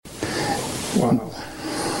Wow.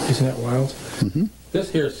 Isn't that wild? Mm-hmm.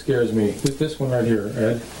 This here scares me. This one right here,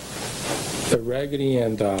 Ed. The Raggedy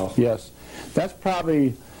Ann doll. Yes. That's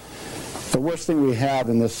probably the worst thing we have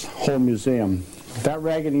in this whole museum. That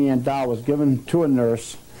Raggedy Ann doll was given to a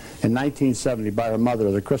nurse in 1970 by her mother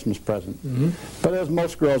as a Christmas present. Mm-hmm. But as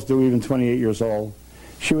most girls do, even 28 years old,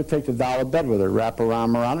 she would take the doll to bed with her, wrap her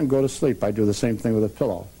arm around and go to sleep. I'd do the same thing with a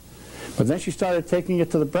pillow. But then she started taking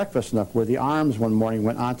it to the breakfast nook where the arms one morning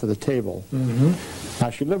went onto the table. Mm-hmm. Now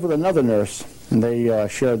she lived with another nurse, and they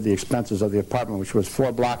shared the expenses of the apartment, which was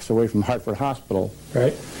 4 blocks away from Hartford Hospital.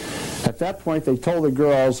 Right. At that point, they told the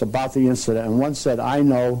girls about the incident, and one said, "I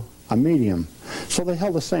know a medium." So they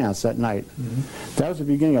held a seance that night. Mm-hmm. That was the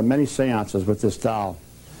beginning of many seances with this doll.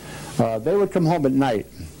 They would come home at night,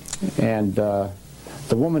 and the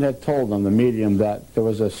woman had told them, the medium, that there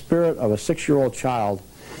was a spirit of a 6-year-old child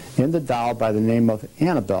in the doll by the name of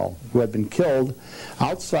Annabelle, who had been killed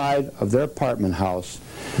outside of their apartment house.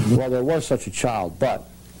 Mm-hmm. Well, there was such a child, but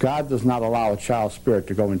God does not allow a child's spirit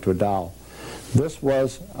to go into a doll. This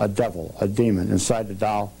was a devil, a demon, inside the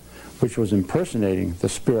doll, which was impersonating the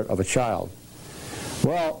spirit of a child.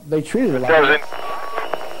 Well, they treated it like...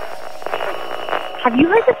 Have you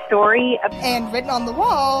heard the story of... And written on the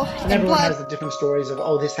wall. And everyone has the different stories of,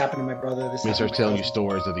 oh, this happened to my brother, this happened to my starts telling you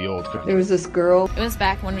stories of the old country. There was this girl. It was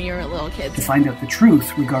back when we were little kids. To find out the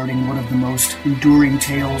truth regarding one of the most enduring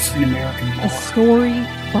tales in American law. A story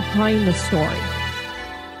behind the story.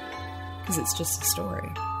 Because it's just a story.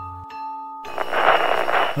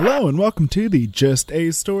 Hello and welcome to the Just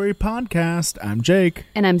a Story podcast. I'm Jake.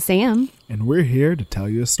 And I'm Sam. And we're here to tell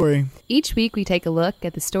you a story. Each week we take a look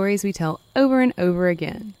at the stories we tell over and over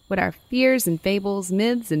again. What our fears and fables,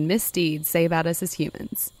 myths and misdeeds say about us as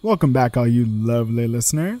humans. Welcome back, all you lovely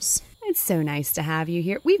listeners. It's so nice to have you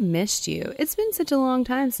here. We've missed you. It's been such a long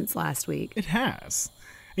time since last week. It has.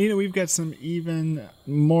 You know, we've got some even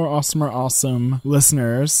more awesome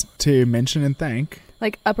listeners to mention and thank.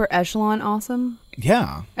 Like upper echelon awesome?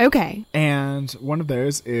 Yeah. Okay. And one of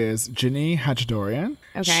those is Jenny Hachadorian.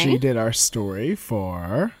 Okay. She did our story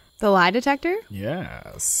for... The Lie Detector?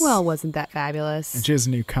 Yes. Well, wasn't that fabulous? And she has a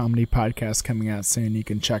new comedy podcast coming out soon you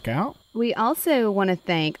can check out. We also want to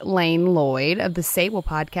thank Lane Lloyd of the Sable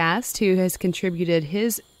podcast, who has contributed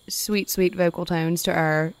his sweet vocal tones to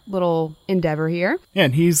our little endeavor here. Yeah,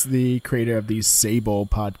 and he's the creator of the Sable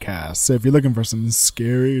podcast. So if you're looking for some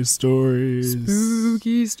scary stories,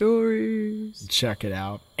 spooky stories, check it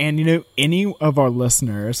out. And you know, any of our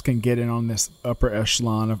listeners can get in on this upper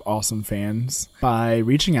echelon of awesome fans by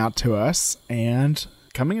reaching out to us and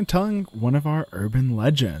coming and telling one of our urban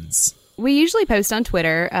legends. We usually post on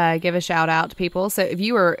Twitter, give a shout out to people. So if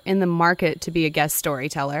you are in the market to be a guest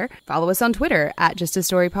storyteller, follow us on Twitter at Just a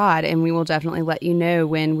Story Pod, and we will definitely let you know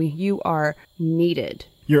when you are needed.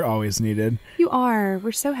 You're always needed. You are.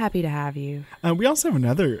 We're so happy to have you. We also have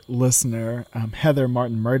another listener, Heather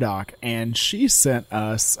Martin Murdoch, and she sent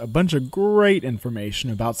us a bunch of great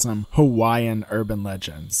information about some Hawaiian urban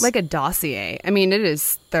legends. Like a dossier. I mean, it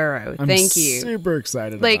is thorough. Thank you. Super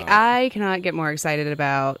excited like, about it. I cannot get more excited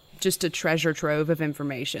about just a treasure trove of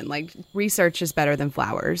information. Like, research is better than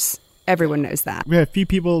flowers. Everyone knows that. We have a few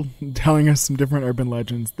people telling us some different urban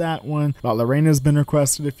legends. That one about Lorena's been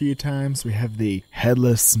requested a few times. We have the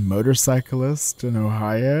headless motorcyclist in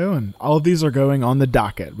Ohio, and all of these are going on the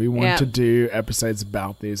docket. We want to do episodes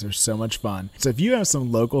about these. They're so much fun. So if you have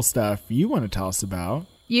some local stuff you want to tell us about,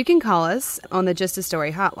 you can call us on the Just a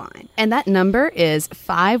Story hotline. And that number is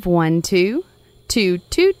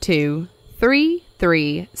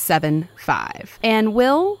 512-222-3375. And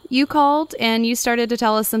Will, you called and you started to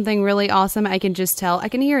tell us something really awesome. I can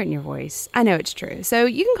hear it in your voice. I know it's true. So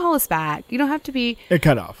you can call us back. You don't have to be... It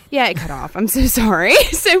cut off. Yeah, it cut off. I'm so sorry.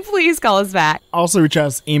 So please call us back. Also reach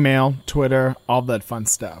out, email, Twitter, all that fun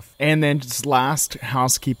stuff. And then just last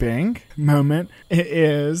housekeeping moment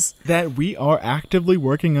is that we are actively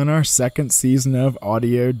working on our second season of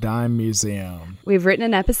Audio Dime Museum. We've written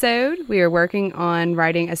an episode. We are working on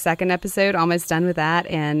writing a second episode, almost done with that,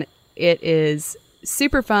 and it is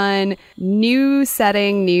super fun. New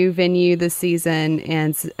setting, new venue this season,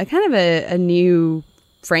 and a kind of a new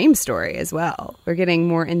frame story as well. We're getting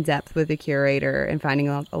more in depth with the curator and finding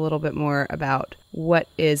out a little bit more about what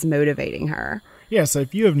is motivating her. Yeah, so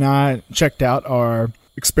if you have not checked out our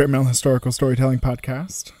experimental historical storytelling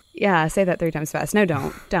podcast... Yeah, say that 3 times fast. No,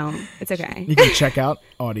 don't. It's okay. You can check out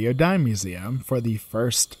Audio Dime Museum for the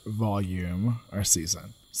first volume or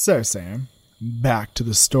season. So, Sam, back to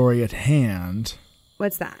the story at hand.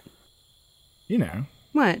 What's that? You know.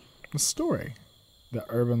 What? The story. The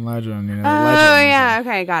urban legend, the legend. Oh, yeah.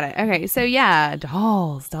 Okay, got it. Okay, so yeah,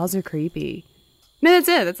 dolls. Dolls are creepy. No, that's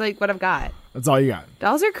it. That's like what I've got. That's all you got.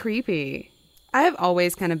 Dolls are creepy. I have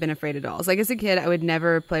always kind of been afraid of dolls. Like as a kid, I would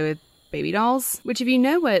never play with baby dolls, which if you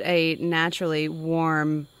know what a naturally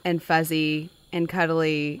warm and fuzzy and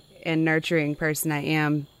cuddly and nurturing person I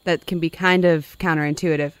am, that can be kind of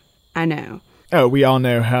counterintuitive. I know. Oh, we all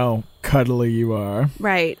know how cuddly you are.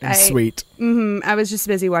 Right. And sweet. I was just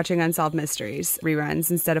busy watching Unsolved Mysteries reruns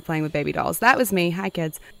instead of playing with baby dolls. That was me. Hi,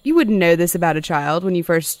 kids. You wouldn't know this about a child when you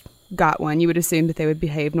first got one. You would assume that they would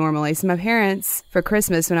behave normally. So my parents, for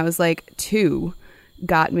Christmas, when I was like 2,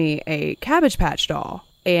 got me a Cabbage Patch doll.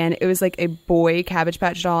 And it was like a boy Cabbage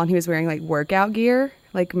Patch doll, and he was wearing like workout gear,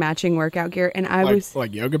 like matching workout gear. And I was...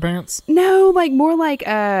 Like yoga pants? No, like more like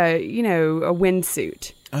a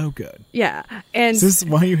windsuit. Oh, good. Yeah. And is this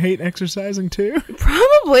why you hate exercising too?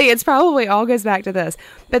 Probably. It's probably all goes back to this.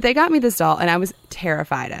 But they got me this doll and I was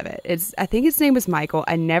terrified of it. I think its name was Michael.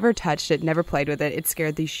 I never touched it, never played with it. It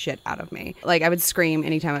scared the shit out of me. Like I would scream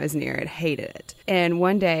anytime I was near it, hated it. And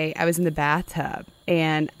one day I was in the bathtub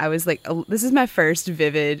and I was like, this is my first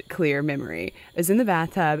vivid, clear memory. I was in the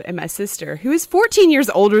bathtub and my sister, who is 14 years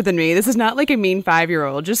older than me, this is not like a mean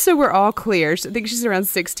 5-year-old, just so we're all clear, I think she's around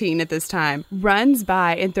 16 at this time, runs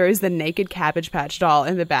by and throws the naked Cabbage Patch doll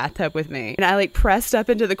in the bathtub with me. And I like pressed up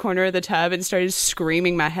into the corner of the tub and started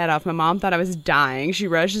screaming my head off. My mom thought I was dying. She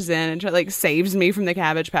rushes in and like saves me from the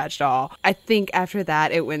Cabbage Patch doll. I think after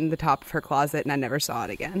that it went in the top of her closet and I never saw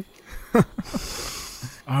it again.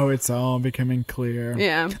 Oh, it's all becoming clear.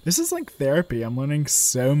 Yeah. This is like therapy. I'm learning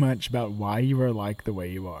so much about why you are like the way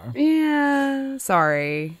you are. Yeah,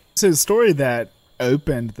 sorry. So the story that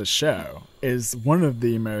opened the show is one of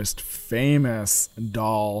the most famous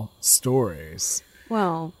doll stories.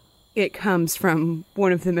 Well, it comes from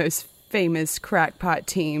one of the most famous crackpot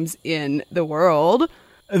teams in the world.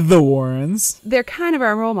 The Warrens. They're kind of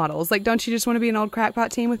our role models. Like, don't you just want to be an old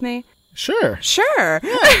crackpot team with me? Sure. Sure.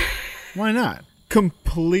 Yeah. Why not?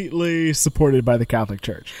 Completely supported by the Catholic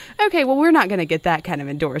Church. Okay, well, we're not going to get that kind of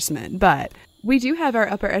endorsement, but we do have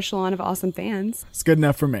our upper echelon of awesome fans. It's good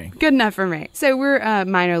enough for me. Good enough for me. So we're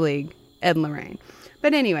minor league Ed and Lorraine.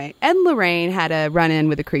 But anyway, Ed and Lorraine had a run-in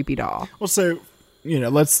with a creepy doll. Well, so,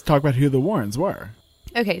 let's talk about who the Warrens were.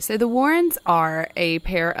 Okay, so the Warrens are a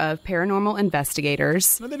pair of paranormal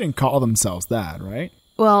investigators. No, they didn't call themselves that, right?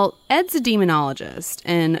 Well, Ed's a demonologist,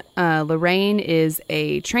 and Lorraine is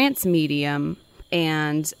a trance medium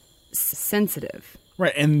and sensitive.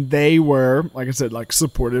 Right, and they were, like I said, like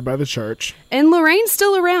supported by the church. And Lorraine's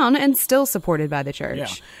still around and still supported by the church.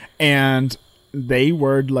 Yeah, and they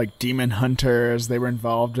were like demon hunters. They were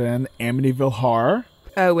involved in Amityville Horror.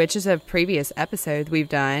 Oh, which is a previous episode we've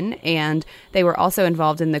done. And they were also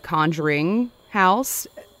involved in the Conjuring house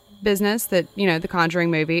business, that, the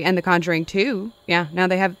Conjuring movie and the Conjuring 2. Yeah, now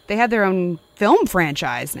they have their own film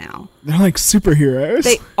franchise now. They're like superheroes.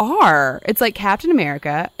 They are. It's like Captain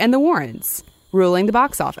America and the Warrens ruling the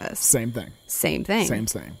box office. Same thing. Same thing.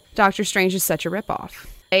 Same. Doctor Strange is such a ripoff.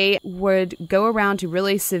 They would go around to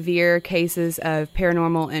really severe cases of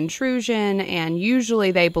paranormal intrusion, and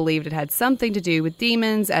usually they believed it had something to do with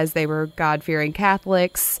demons, as they were God-fearing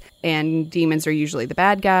Catholics, and demons are usually the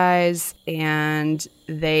bad guys, and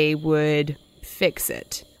they would fix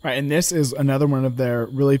it. Right, and this is another one of their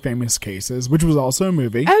really famous cases, which was also a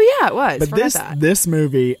movie. Oh, yeah, it was. But this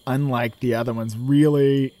movie, unlike the other ones,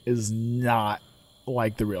 really is not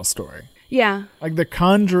like the real story. Yeah. Like the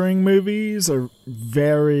Conjuring movies are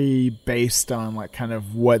very based on like kind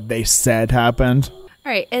of what they said happened.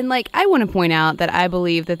 All right. And like, I want to point out that I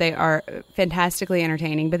believe that they are fantastically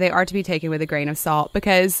entertaining, but they are to be taken with a grain of salt,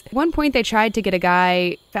 because at one point they tried to get a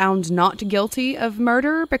guy found not guilty of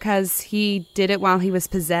murder because he did it while he was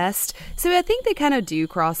possessed. So I think they kind of do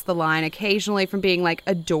cross the line occasionally from being like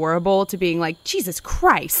adorable to being like, Jesus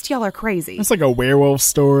Christ, y'all are crazy. It's like a werewolf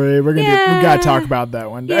story. We got to talk about that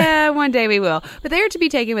one day. Yeah, one day we will. But they are to be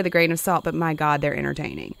taken with a grain of salt, but my God, they're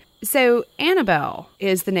entertaining. So Annabelle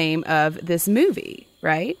is the name of this movie,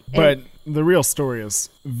 right? But the real story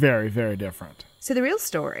is very, very different. So the real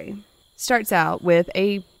story starts out with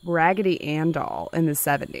a Raggedy Ann doll in the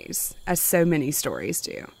 70s, as so many stories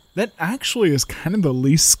do. That actually is kind of the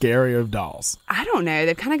least scary of dolls. I don't know.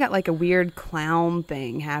 They've kind of got like a weird clown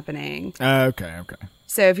thing happening. Okay.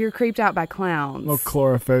 So if you're creeped out by clowns. Well,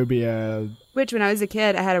 chlorophobia. Which, when I was a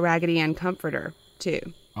kid, I had a Raggedy Ann comforter,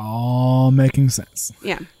 too. All making sense.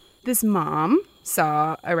 Yeah. This mom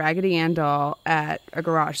saw a Raggedy Ann doll at a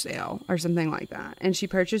garage sale or something like that, and she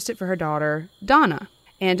purchased it for her daughter, Donna.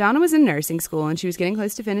 And Donna was in nursing school, and she was getting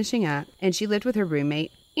close to finishing up, and she lived with her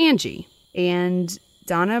roommate, Angie. And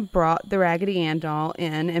Donna brought the Raggedy Ann doll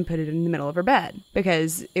in and put it in the middle of her bed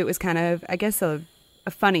because it was kind of, I guess, a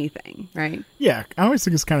a funny thing, right? Yeah, I always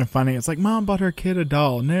think it's kind of funny. It's like, Mom bought her kid a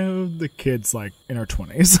doll. No, the kid's like in her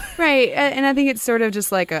 20s. Right, and I think it's sort of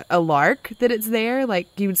just like a lark that it's there. Like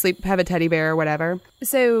you would have a teddy bear or whatever.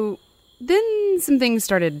 So then some things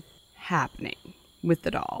started happening with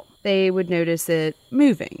the doll. They would notice it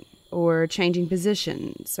moving or changing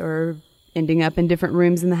positions or ending up in different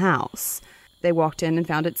rooms in the house. They walked in and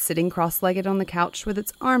found it sitting cross-legged on the couch with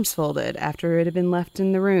its arms folded after it had been left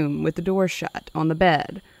in the room with the door shut on the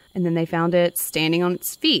bed. And then they found it standing on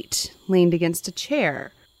its feet, leaned against a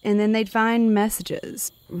chair. And then they'd find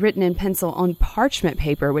messages written in pencil on parchment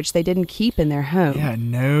paper, which they didn't keep in their home. Yeah,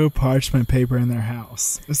 no parchment paper in their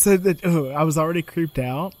house. So that, I was already creeped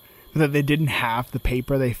out that they didn't have the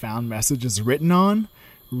paper they found messages written on.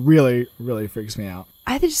 Really, really freaks me out.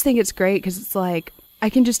 I just think it's great because it's like, I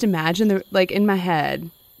can just imagine, like in my head,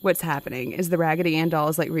 what's happening is the Raggedy Ann doll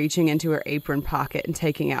is like reaching into her apron pocket and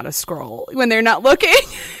taking out a scroll when they're not looking.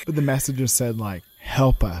 But the messages said like,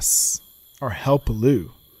 help us or help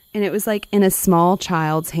Lou. And it was like in a small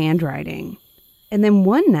child's handwriting. And then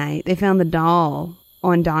one night they found the doll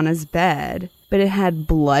on Donna's bed, but it had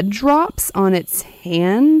blood drops on its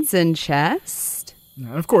hands and chest.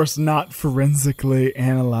 And of course, not forensically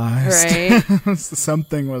analyzed. Right.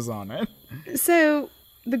 Something was on it. So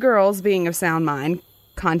the girls, being of sound mind,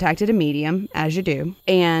 contacted a medium, as you do,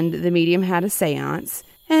 and the medium had a seance.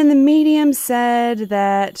 And the medium said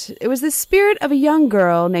that it was the spirit of a young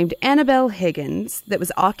girl named Annabelle Higgins that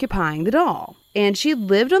was occupying the doll. And she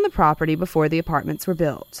lived on the property before the apartments were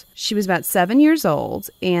built. She was about 7 years old,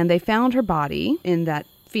 and they found her body in that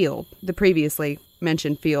field, the previously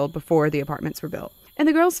mentioned field before the apartments were built. And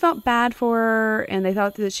the girls felt bad for her, and they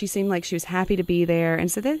thought that she seemed like she was happy to be there. And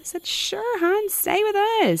so they said, sure, hon, stay with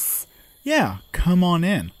us. Yeah, come on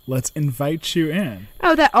in. Let's invite you in.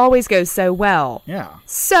 Oh, that always goes so well. Yeah.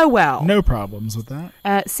 So well. No problems with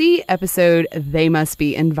that. See episode, They Must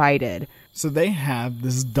Be Invited. So they have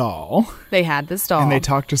this doll. They had this doll. And they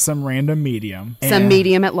talked to some random medium. Some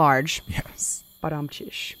medium at large. Yes.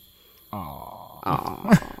 Badum-chish. Aww.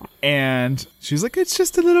 And she's like, it's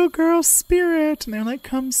just a little girl spirit. And they're like,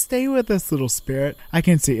 come stay with us, little spirit. I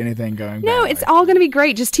can't see anything going No, it's all going to be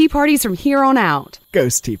great. Just tea parties from here on out.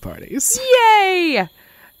 Ghost tea parties. Yay!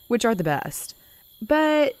 Which are the best.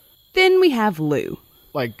 But then we have Lou.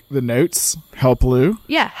 Like the notes, help Lou?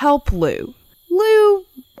 Yeah, help Lou. Lou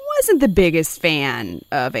wasn't the biggest fan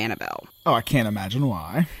of Annabelle. Oh, I can't imagine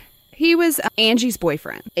why. He was Angie's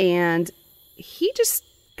boyfriend. And he just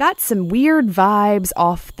got some weird vibes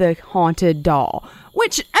off the haunted doll,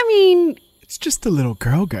 which, I mean... It's just a little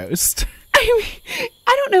girl ghost. I mean,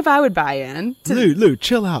 I don't know if I would buy in. Lou,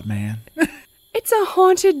 chill out, man. It's a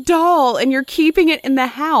haunted doll, and you're keeping it in the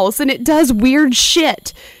house, and it does weird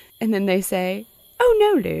shit. And then they say,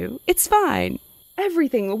 oh, no, Lou, it's fine.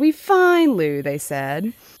 Everything will be fine, Lou, they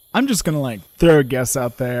said. I'm just gonna, throw a guess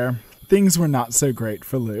out there. Things were not so great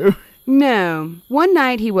for Lou. No. One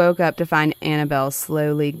night he woke up to find Annabelle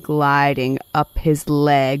slowly gliding up his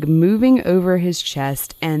leg, moving over his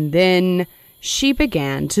chest, and then she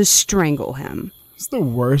began to strangle him. It's the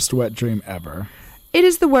worst wet dream ever. It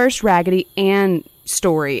is the worst Raggedy Ann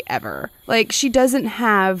story ever. She doesn't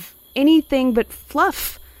have anything but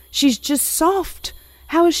fluff. She's just soft.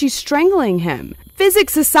 How is she strangling him?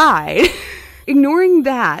 Physics aside, ignoring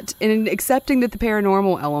that and accepting that the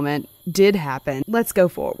paranormal element did happen, let's go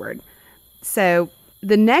forward. So,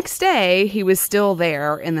 the next day, he was still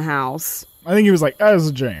there in the house. I think he was like, oh, it's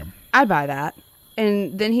a dream. I'd buy that.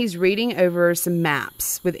 And then he's reading over some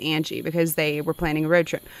maps with Angie because they were planning a road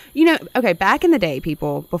trip. Okay, back in the day,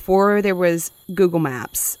 people, before there was Google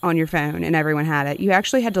Maps on your phone and everyone had it, you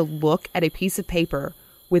actually had to look at a piece of paper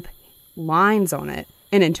with lines on it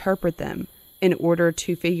and interpret them in order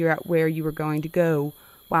to figure out where you were going to go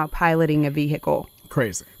while piloting a vehicle.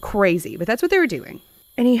 Crazy, but that's what they were doing.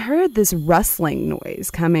 And he heard this rustling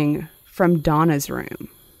noise coming from Donna's room.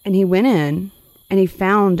 And he went in and he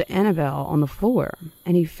found Annabelle on the floor.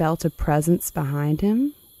 And he felt a presence behind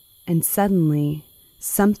him. And suddenly,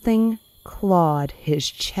 something clawed his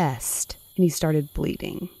chest. And he started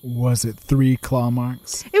bleeding. Was it 3 claw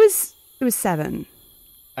marks? It was 7.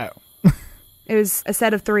 Oh. It was a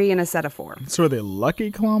set of 3 and a set of 4. So are they lucky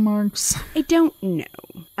claw marks? I don't know.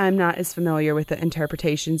 I'm not as familiar with the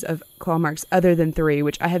interpretations of claw marks other than 3,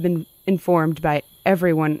 which I have been informed by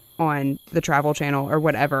everyone on the Travel Channel or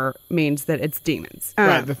whatever means that it's demons.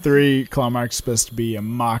 Right, the 3 claw marks supposed to be a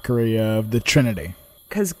mockery of the Trinity.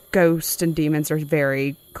 Because ghosts and demons are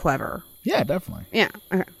very clever. Yeah, definitely. Yeah.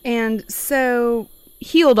 Okay. And so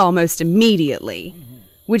healed almost immediately.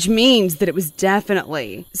 which means that it was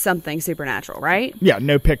definitely something supernatural, right? Yeah,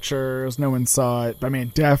 no pictures, no one saw it. But I mean,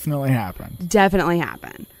 it definitely happened. Definitely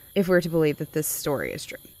happened. If we're to believe that this story is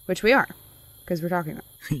true, which we are, because we're talking about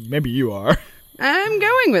it. Maybe you are. I'm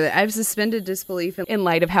going with it. I've suspended disbelief in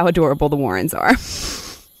light of how adorable the Warrens are.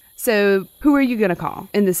 So, who are you going to call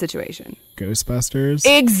in this situation? Ghostbusters.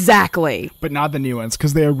 Exactly. But not the new ones,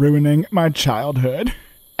 because they are ruining my childhood.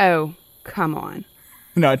 Oh, come on.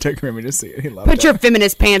 No, I took Remy to see it. He loved it. Put your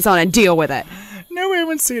feminist pants on and deal with it. No, we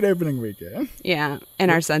haven't seen it opening weekend. Yeah,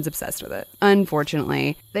 and our son's obsessed with it.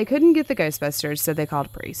 Unfortunately, they couldn't get the Ghostbusters, so they called a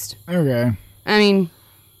priest. Okay. I mean,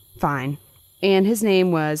 fine. And his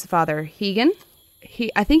name was Father Hegan.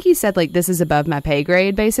 I think he said, like, this is above my pay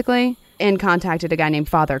grade, basically, and contacted a guy named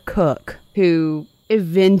Father Cook, who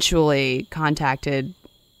eventually contacted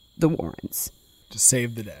the Warrens. To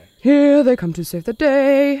save the day. Here they come to save the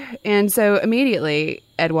day. And so immediately,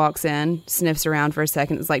 Ed walks in, sniffs around for a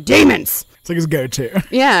second, is like, demons! It's like his go-to.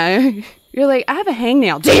 Yeah. You're like, I have a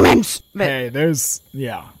hangnail. Demons! But hey, there's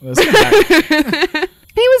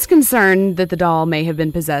he was concerned that the doll may have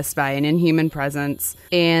been possessed by an inhuman presence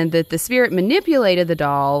and that the spirit manipulated the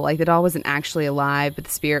doll. Like, the doll wasn't actually alive, but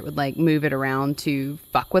the spirit would, like, move it around to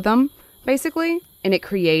fuck with them, basically. And it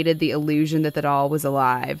created the illusion that the doll was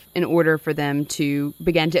alive in order for them to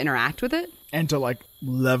begin to interact with it. And to, like,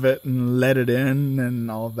 love it and let it in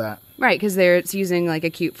and all of that. Right, because it's using, like, a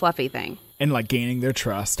cute, fluffy thing. And, like, gaining their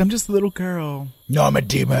trust. I'm just a little girl. No, I'm a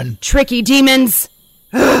demon. Tricky demons!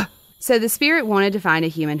 So the spirit wanted to find a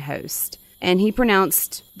human host, and he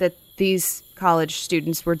pronounced that these college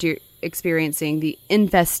students were experiencing the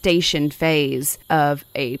infestation phase of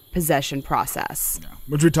a possession process. Yeah.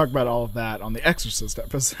 Which we talked about all of that on the Exorcist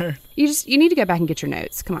episode. You need to go back and get your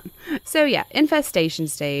notes. Come on. So yeah, infestation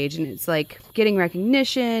stage, and it's like getting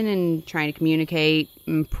recognition and trying to communicate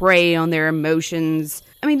and prey on their emotions.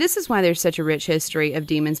 I mean, this is why there's such a rich history of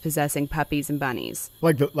demons possessing puppies and bunnies.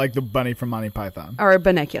 Like the bunny from Monty Python. Or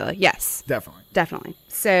Bunnicula, yes. Definitely.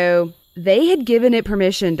 So they had given it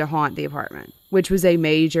permission to haunt the apartment, which was a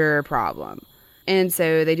major problem. And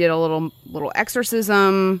so they did a little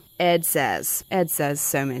exorcism. Ed says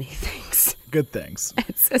so many things. Good things.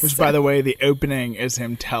 Which, by the way, the opening is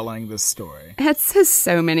him telling the story. Ed says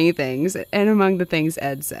so many things, and among the things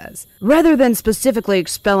Ed says, rather than specifically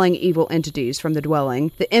expelling evil entities from the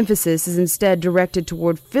dwelling, the emphasis is instead directed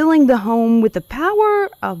toward filling the home with the power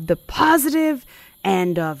of the positive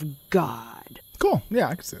and of God. Cool. Yeah,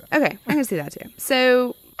 I can see that. Okay, I can see that too.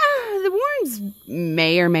 So the Warrens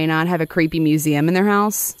may or may not have a creepy museum in their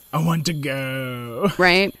house. I want to go.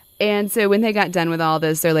 Right? And so when they got done with all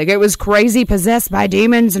this, they're like, it was crazy possessed by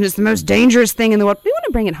demons and it's the most dangerous thing in the world. We want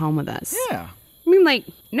to bring it home with us. Yeah. I mean, like,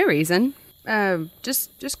 no reason.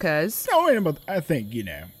 Just cause. No, I think,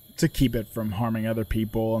 to keep it from harming other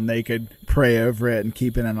people, and they could pray over it and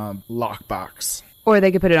keep it in a lockbox. Or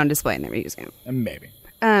they could put it on display in their museum. Maybe.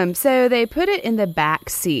 So they put it in the back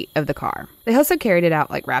seat of the car. They also carried it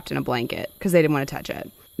out, like, wrapped in a blanket because they didn't want to touch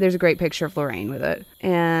it. There's a great picture of Lorraine with it.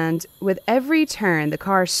 And with every turn, the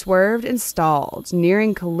car swerved and stalled,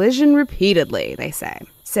 nearing collision repeatedly, they say.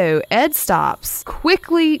 So Ed stops,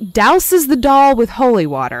 quickly douses the doll with holy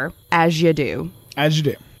water, as you do. As you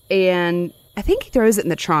do. And I think he throws it in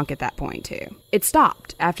the trunk at that point, too. It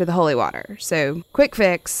stopped after the holy water. So, quick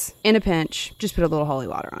fix, in a pinch, just put a little holy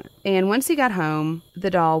water on it. And once he got home, the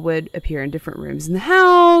doll would appear in different rooms in the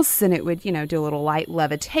house, and it would, do a little light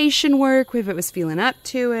levitation work if it was feeling up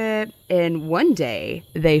to it. And one day,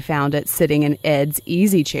 they found it sitting in Ed's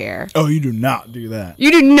easy chair. Oh, you do not do that.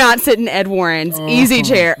 You do not sit in Ed Warren's easy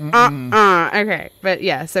chair. Okay. But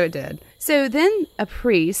yeah, so it did. So then a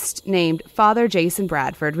priest named Father Jason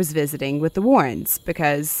Bradford was visiting with the Warrens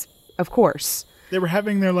because, of course. They were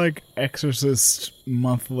having their, Exorcist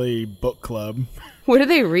monthly book club. What do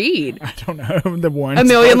they read? I don't know. The Warrens. A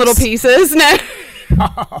Million Little Pieces? No.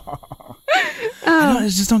 I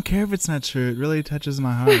just don't care if it's not true. It really touches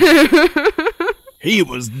my heart. He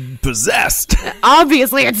was possessed.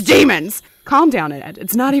 Obviously, it's demons. Calm down, Ed.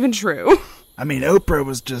 It's not even true. I mean, Oprah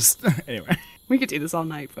was just... Anyway. We could do this all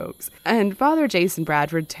night, folks. And Father Jason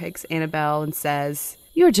Bradford takes Annabelle and says,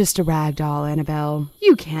 "You're just a rag doll, Annabelle.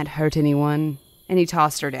 You can't hurt anyone." And he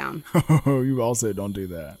tossed her down. Oh, you also don't do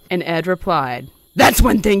that. And Ed replied, "That's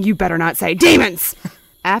one thing you better not say. Demons!"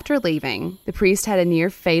 After leaving, the priest had a near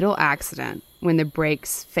fatal accident when the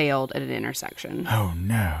brakes failed at an intersection. Oh,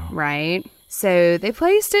 no. Right? So they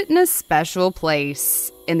placed it in a special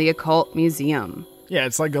place in the occult museum. Yeah,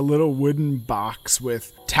 it's like a little wooden box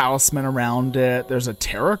with talisman around it. There's a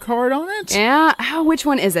tarot card on it. Yeah? Which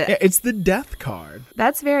one is it? Yeah, it's the death card.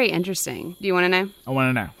 That's very interesting. Do you want to know? I want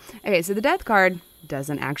to know. Okay, so the death card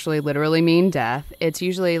doesn't actually literally mean death. It's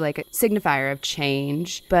usually like a signifier of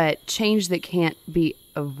change, but change that can't be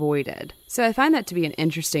avoided. So I find that to be an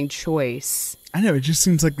interesting choice. I know, it just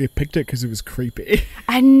seems like they picked it because it was creepy.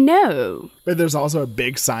 I know. But there's also a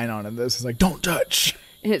big sign on it that says, like, don't touch.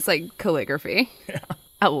 And it's like calligraphy. Yeah.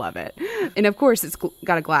 I love it. And of course, it's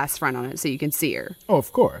got a glass front on it so you can see her. Oh,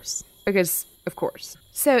 of course. Because, of course.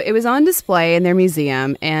 So it was on display in their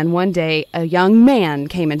museum, and one day a young man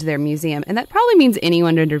came into their museum, and that probably means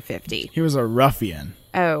anyone under 50. He was a ruffian.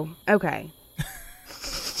 Oh, okay.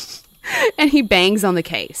 And he bangs on the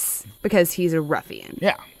case because he's a ruffian.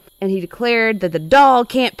 Yeah. And he declared that the doll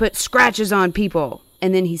can't put scratches on people.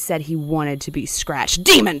 And then he said he wanted to be scratched.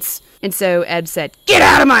 Demons! And so Ed said, "Get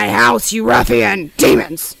out of my house, you ruffian!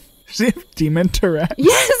 Demons!" Does he have demon Tourette's?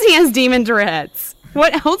 Yes, he has demon Tourette's.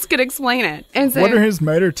 What else could explain it? And so, what are his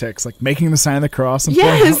motor tics? Like making the sign of the cross and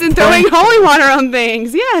throwing holy water on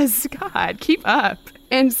things. Yes, God, keep up.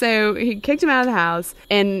 And so he kicked him out of the house,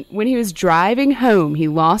 and when he was driving home, he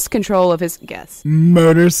lost control of his,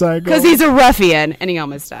 motorcycle. Because he's a ruffian, and he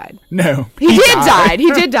almost died. No. He did die.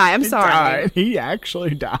 He did die. I'm sorry. Died. He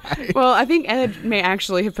actually died. Well, I think Ed may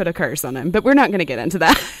actually have put a curse on him, but we're not going to get into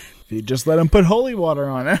that. If you just let him put holy water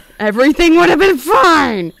on it, everything would have been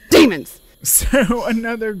fine. Demons. So,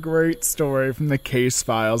 another great story from the case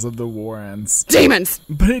files of the Warrens. Demons!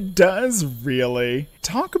 But it does really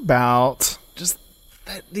talk about just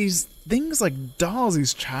that these things like dolls,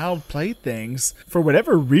 these child playthings, for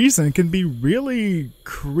whatever reason, can be really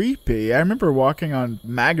creepy. I remember walking on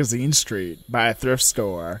Magazine Street by a thrift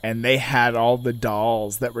store, and they had all the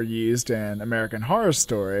dolls that were used in American Horror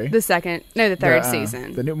Story. The third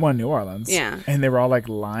season. The new one, New Orleans. Yeah. And they were all like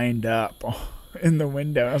lined up in the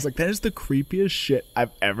window. I was like, that is the creepiest shit I've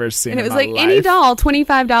ever seen. And it was in my like life. any doll,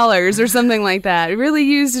 $25 or something like that. It really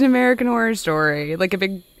used an American Horror Story, like a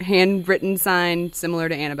big handwritten sign similar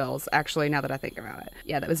to Annabelle's. Actually, now that I think about it,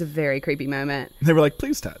 yeah, that was a very creepy moment. They were like,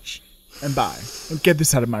 "Please touch and buy and get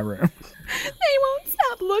this out of my room." They won't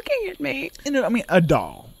stop looking at me. I mean, a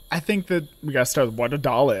doll. I think that we gotta start with what a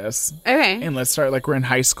doll is. Okay. And let's start like we're in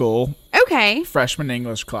high school. Okay. Freshman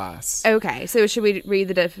English class. Okay. So should we read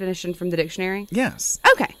the definition from the dictionary? Yes.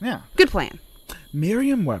 Okay. Yeah. Good plan.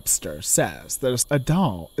 Merriam-Webster says that a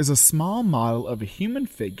doll is a small model of a human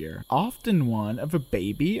figure, often one of a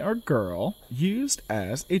baby or girl, used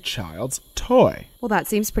as a child's toy. Well, that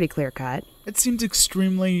seems pretty clear-cut. It seems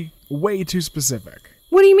extremely way too specific.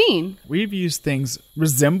 What do you mean? We've used things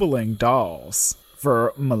resembling dolls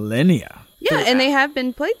for millennia. Yeah, and they have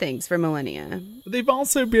been playthings for millennia. They've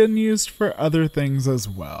also been used for other things as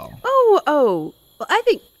well. Oh. Well,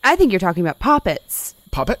 I think you're talking about poppets.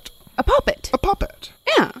 Puppet? A puppet. A puppet.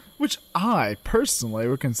 Yeah. Which I personally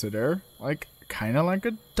would consider like kind of like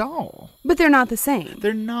a doll. But they're not the same.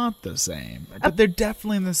 They're not the same. But they're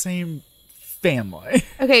definitely in the same family.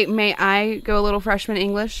 Okay, may I go a little freshman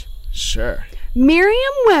English? Sure.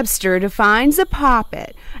 Merriam-Webster defines a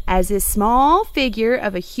puppet as a small figure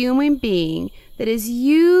of a human being that is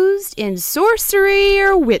used in sorcery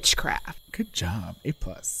or witchcraft. Good job. A+.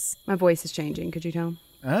 My voice is changing. Could you tell?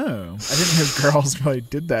 Oh, I didn't know girls really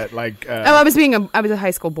did that. Like, I was a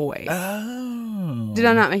high school boy. Oh. Did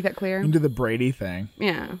I not make that clear? Into the Brady thing.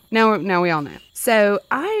 Yeah. Now we all know. So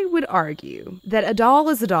I would argue that a doll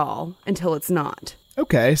is a doll until it's not.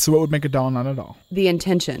 Okay, so what would make a doll not a doll? The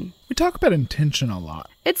intention. We talk about intention a lot.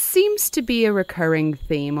 It seems to be a recurring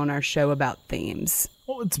theme on our show about themes.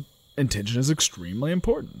 Well, intention is extremely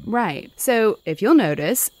important. Right. So if you'll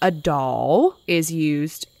notice, a doll is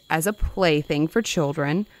used as a plaything for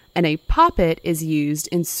children, and a puppet is used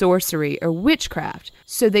in sorcery or witchcraft.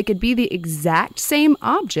 So they could be the exact same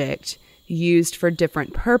object used for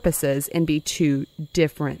different purposes and be two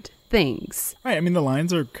different things. Right. I mean, the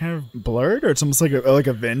lines are kind of blurred, or it's almost like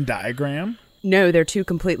a Venn diagram. No, they're two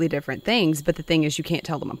completely different things, but the thing is you can't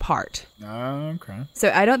tell them apart. Okay.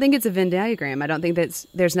 So I don't think it's a Venn diagram. I don't think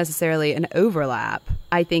there's necessarily an overlap.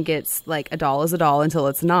 I think it's like a doll is a doll until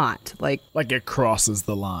it's not. Like it crosses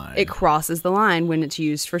the line. It crosses the line when it's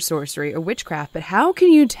used for sorcery or witchcraft. But how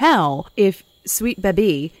can you tell if Sweet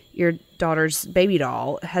Baby, your daughter's baby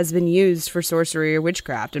doll, has been used for sorcery or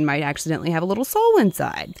witchcraft and might accidentally have a little soul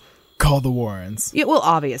inside? Call the Warrens. Yeah, well,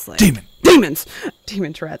 obviously. Demons!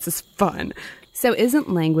 Demon Tourette's is fun. So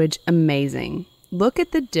isn't language amazing? Look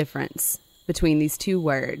at the difference between these two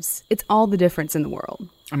words. It's all the difference in the world.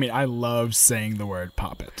 I mean, I love saying the word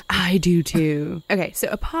poppet. I do too. Okay, so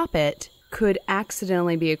a poppet could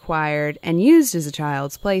accidentally be acquired and used as a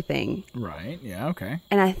child's plaything. Right, yeah, okay.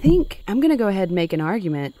 And I think I'm going to go ahead and make an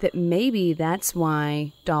argument that maybe that's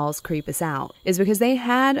why dolls creep us out, is because they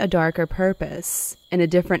had a darker purpose and a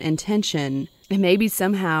different intention And maybe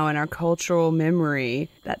somehow in our cultural memory,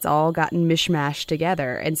 that's all gotten mishmashed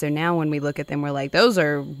together. And so now when we look at them, we're like, those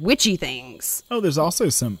are witchy things. Oh, there's also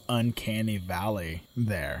some uncanny valley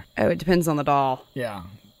there. Oh, it depends on the doll. Yeah.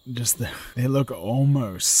 They look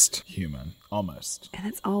almost human. Almost. And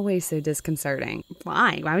that's always so disconcerting.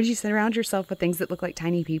 Why? Why would you surround yourself with things that look like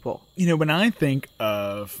tiny people? When I think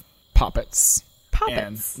of puppets.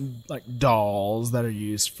 And like dolls that are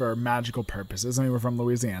used for magical purposes. I mean, we're from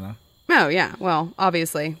Louisiana. Oh, yeah. Well,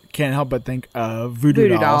 obviously. Can't help but think of voodoo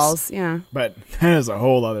dolls. Yeah. But that is a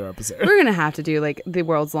whole other episode. We're going to have to do like the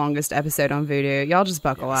world's longest episode on voodoo. Y'all just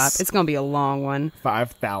buckle up. It's going to be a long one.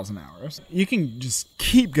 5,000 hours. You can just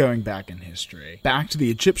keep going back in history. Back to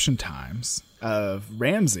the Egyptian times of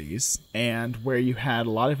Ramses, and where you had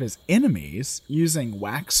a lot of his enemies using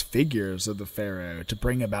wax figures of the pharaoh to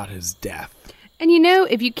bring about his death. And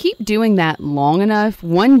if you keep doing that long enough,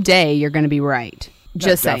 one day you're going to be right.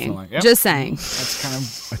 Just saying. Yep. Just saying. That's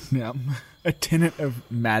kind of a tenet of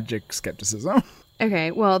magic skepticism. Okay,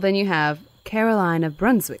 well, then you have Caroline of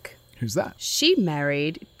Brunswick. Who's that? She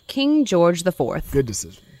married King George IV. Good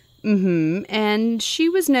decision. Mm-hmm. And she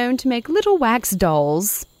was known to make little wax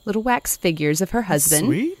dolls, little wax figures of her husband.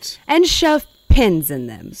 Sweet. And shove pins in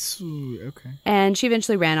them. Sweet, okay. And she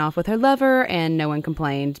eventually ran off with her lover, and no one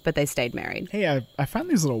complained, but they stayed married. Hey, I found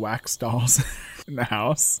these little wax dolls in the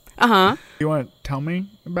house. Uh-huh. You want to tell me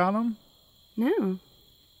about them? No.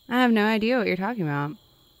 I have no idea what you're talking about.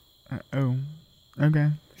 Oh,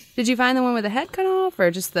 okay. Did you find the one with the head cut off, or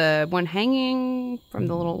just the one hanging from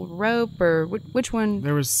the little rope, or which one?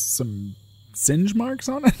 There was some singe marks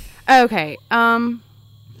on it. Okay.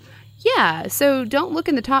 Yeah, so don't look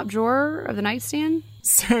in the top drawer of the nightstand.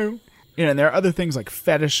 So, there are other things like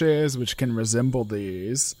fetishes, which can resemble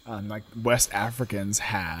these, like West Africans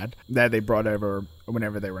had, that they brought over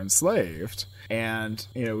whenever they were enslaved. And,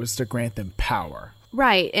 it was to grant them power.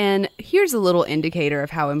 Right, and here's a little indicator of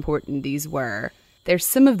how important these were. They're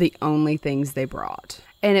some of the only things they brought.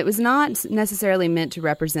 And it was not necessarily meant to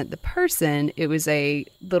represent the person. It was a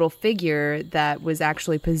little figure that was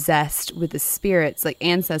actually possessed with the spirits, like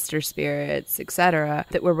ancestor spirits, etc.,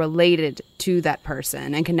 that were related to that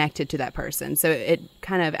person and connected to that person. So it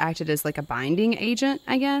kind of acted as like a binding agent,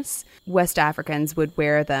 I guess. West Africans would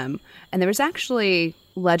wear them. And there was actually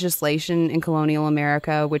legislation in colonial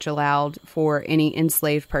America which allowed for any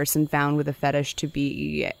enslaved person found with a fetish to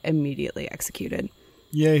be immediately executed.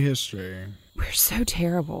 Yay, history. We're so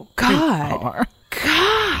terrible. God,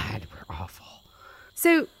 we're awful.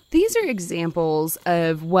 So these are examples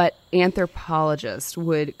of what anthropologists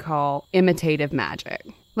would call imitative magic.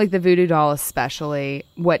 Like the voodoo doll especially,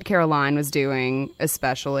 what Caroline was doing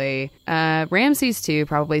especially, Ramses too,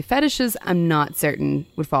 probably. Fetishes, I'm not certain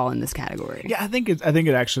would fall in this category. Yeah, I think it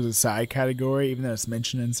actually is a side category, even though it's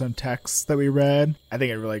mentioned in some texts that we read. I think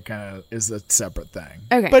it really kind of is a separate thing.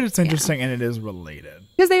 Okay. But it's interesting and it is related.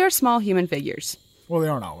 Because they are small human figures. Well, they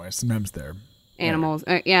aren't always. Sometimes they're animals.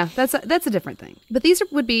 Yeah, that's a different thing. But these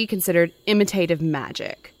would be considered imitative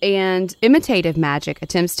magic. And imitative magic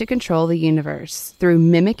attempts to control the universe through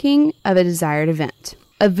mimicking of a desired event.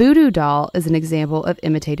 A voodoo doll is an example of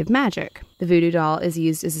imitative magic. The voodoo doll is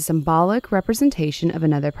used as a symbolic representation of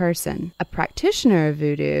another person. A practitioner of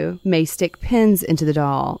voodoo may stick pins into the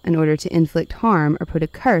doll in order to inflict harm or put a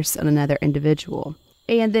curse on another individual.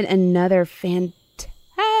 And then another fantastic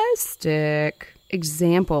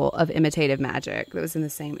example of imitative magic that was in the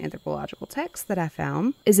same anthropological text that I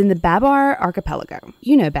found is in the Babar archipelago.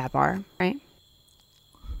 You know Babar, right?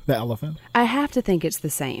 The elephant? I have to think it's the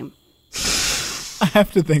same. I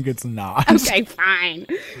have to think it's not. Okay, fine.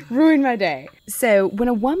 Ruin my day. So when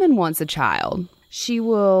a woman wants a child, she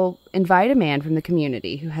will invite a man from the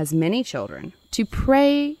community who has many children to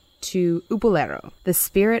pray to Upolero, the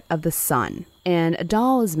spirit of the sun. And a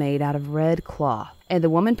doll is made out of red cloth, and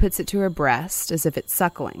the woman puts it to her breast as if it's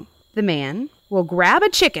suckling. The man will grab a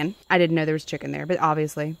chicken. I didn't know there was chicken there, but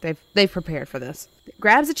obviously they've prepared for this.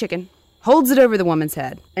 Grabs a chicken, holds it over the woman's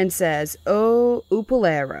head, and says, "O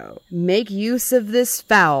Upolero, make use of this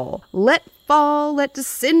fowl. Let fall, let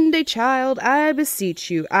descend a child, I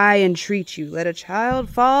beseech you, I entreat you. Let a child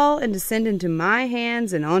fall and descend into my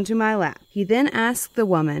hands and onto my lap." He then asks the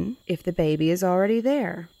woman if the baby is already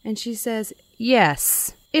there. And she says,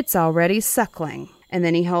 "Yes, it's already suckling." And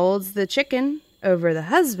then he holds the chicken over the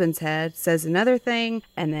husband's head, says another thing,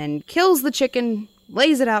 and then kills the chicken,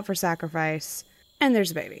 lays it out for sacrifice, and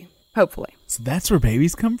there's a baby. Hopefully. So that's where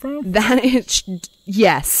babies come from? That is,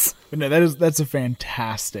 yes. But no, that's a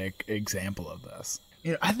fantastic example of this.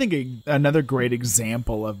 I think another great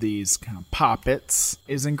example of these kind of puppets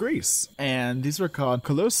is in Greece. And these were called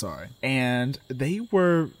kolossoi. And they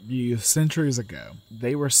were used centuries ago.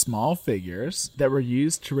 They were small figures that were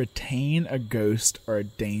used to retain a ghost or a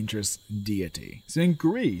dangerous deity. So in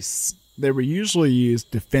Greece, they were usually used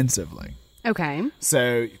defensively. Okay.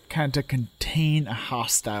 So kind of to contain a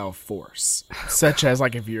hostile force, such as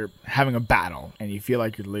like if you're having a battle and you feel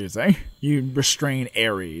like you're losing, you restrain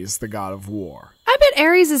Ares, the god of war. I bet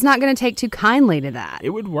Ares is not going to take too kindly to that. It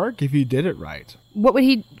would work if you did it right. What would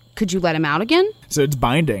he... Could you let him out again? So it's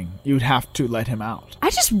binding. You would have to let him out. I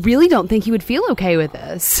just really don't think he would feel okay with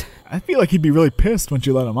this. I feel like he'd be really pissed once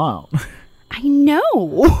you let him out. I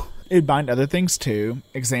know. It'd bind other things too.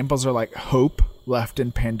 Examples are like hope left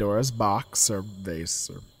in Pandora's box or vase,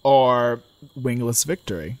 or wingless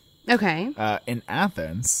victory. Okay. In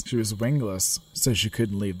Athens, she was wingless, so she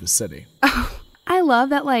couldn't leave the city. Oh, I love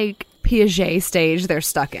that, like, Piaget stage they're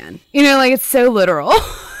stuck in. Like, it's so literal.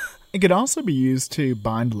 It could also be used to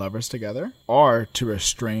bind lovers together or to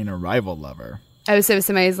restrain a rival lover. Oh, so if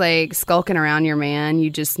somebody's, like, skulking around your man, you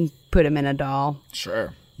just put him in a doll.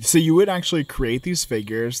 Sure. So you would actually create these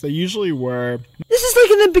figures. They usually were... This is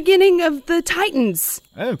like in the beginning of the Titans.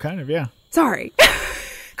 Oh, kind of, yeah. Sorry.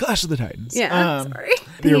 Clash of the Titans. Yeah, sorry.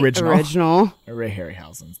 The original. Ray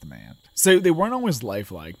Harryhausen's the man. So they weren't always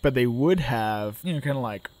lifelike, but they would have, kind of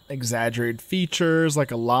like exaggerated features, like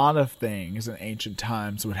a lot of things in ancient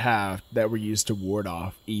times would have that were used to ward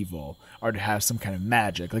off evil or to have some kind of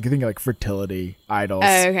magic. Like I think like fertility idols.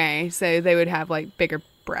 Oh, okay. So they would have like bigger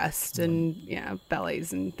breasts and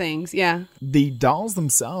bellies and things. Yeah. The dolls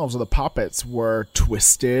themselves, or the puppets, were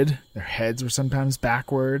twisted. Their heads were sometimes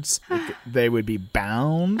backwards. They would be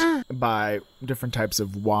bound by different types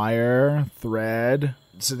of wire, thread.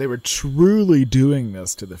 So they were truly doing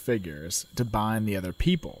this to the figures to bind the other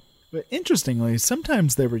people. But interestingly,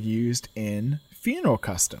 sometimes they were used in funeral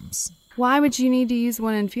customs. Why would you need to use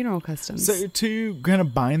one in funeral customs? So to kind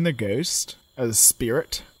of bind the ghost or the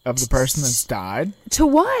spirit of the person that's died. To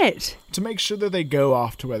what? To make sure that they go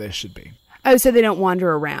off to where they should be. Oh, so they don't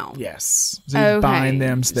wander around. Yes. So you bind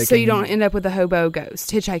them so they can... So you don't end up with a hobo ghost,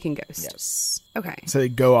 hitchhiking ghost. Yes. Okay. So they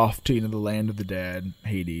go off to the land of the dead,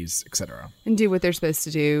 Hades, etc. And do what they're supposed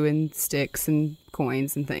to do, and sticks and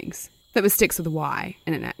coins and things. That was sticks with a Y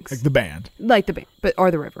and an X. Like the band. Like the band, or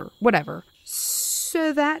the river, whatever.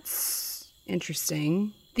 So that's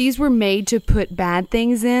interesting. These were made to put bad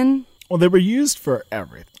things in? Well, they were used for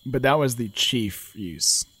everything, but that was the chief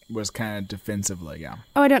use. Was kind of defensively, yeah.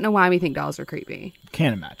 Oh, I don't know why we think dolls are creepy.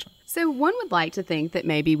 Can't imagine. So one would like to think that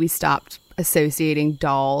maybe we stopped associating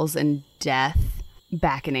dolls and death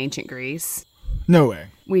back in ancient Greece. No way.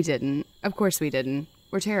 We didn't. Of course we didn't.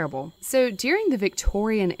 We're terrible. So during the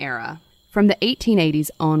Victorian era, from the 1880s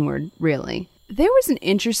onward, really, there was an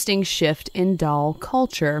interesting shift in doll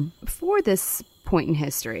culture. Before this point in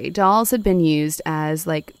history, dolls had been used as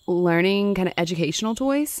like learning kind of educational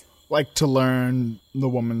toys. Like to learn the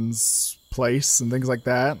woman's place and things like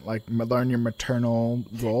that? Like learn your maternal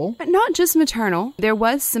role? Not just maternal. There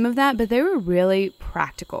was some of that, but they were really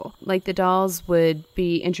practical. Like the dolls would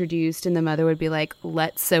be introduced and the mother would be like,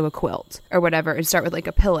 let's sew a quilt or whatever. And start with like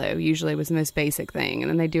a pillow usually was the most basic thing. And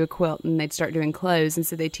then they'd do a quilt and they'd start doing clothes. And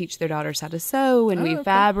so they teach their daughters how to sew and weave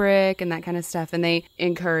fabric and that kind of stuff. And they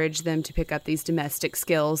encourage them to pick up these domestic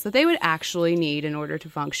skills that they would actually need in order to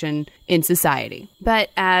function in society.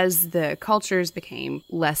 But as the cultures became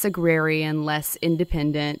less agrarian, less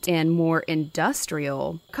independent, and more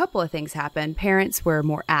industrial, a couple of things happened. Parents were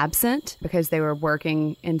more absent because they were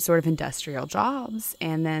working in sort of industrial jobs.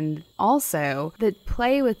 And then also the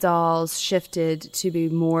play with dolls shifted to be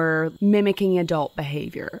more mimicking adult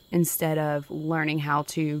behavior instead of learning how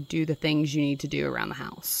to do the things you need to do around the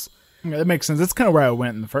house. Yeah, that makes sense. That's kind of where I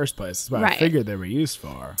went in the first place. That's what Right. I figured they were used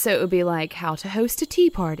for. So it would be like how to host a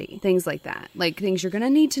tea party, things like that. Like things you're going to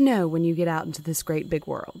need to know when you get out into this great big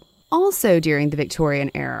world. Also during the Victorian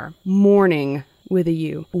era, mourning with a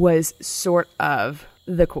U was sort of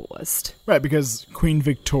the coolest. Right, because Queen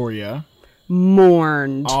Victoria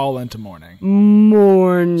mourned. All into mourning.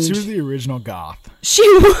 Mourned. She was the original goth. She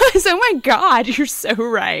was. Oh my God, you're so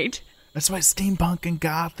right. That's why steampunk and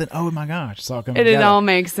goth and oh my gosh, it's all coming It together. all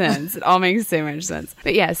makes sense. It all makes so much sense.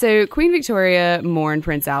 But yeah, so Queen Victoria mourned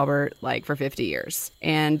Prince Albert like for 50 years.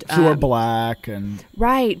 And she wore black and...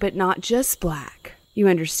 Right, but not just black. You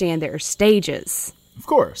understand there are stages. Of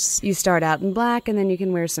course. You start out in black and then you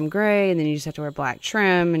can wear some gray and then you just have to wear black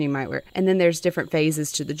trim and you might wear... And then there's different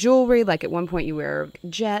phases to the jewelry. Like at one point you wear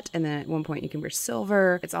jet and then at one point you can wear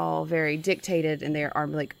silver. It's all very dictated and there are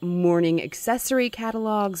like mourning accessory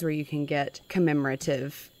catalogs where you can get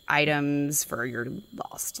commemorative items for your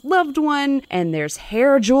lost loved one, and there's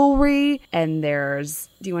hair jewelry, and there's...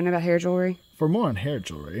 Do you want to know about hair jewelry? For more on hair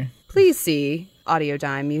jewelry, please see Audio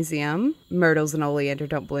Dime Museum, Myrtles and Oleander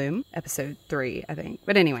Don't Bloom, episode 3, I think.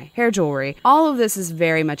 But anyway, hair jewelry. All of this is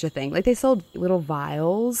very much a thing. Like, they sold little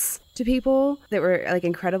vials to people that were like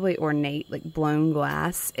incredibly ornate, like blown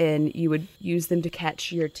glass, and you would use them to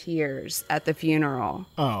catch your tears at the funeral.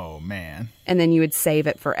 Oh, man. And then you would save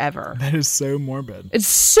it forever. That is so morbid. It's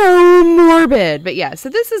so morbid. But yeah, so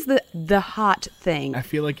this is the hot thing. I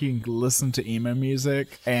feel like you can listen to emo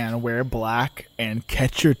music and wear black and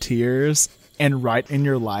catch your tears and write in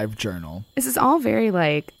your live journal. This is all very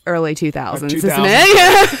like early 2000s, like isn't it?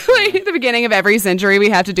 Yeah. Like the beginning of every century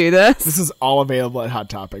we have to do this. This is all available at Hot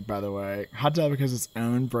Topic, by the way. Hot Topic has its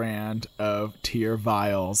own brand of tear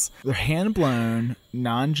vials. They're hand-blown,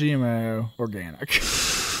 non-GMO, organic.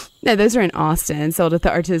 No, those are in Austin, sold at the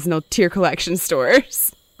artisanal tear collection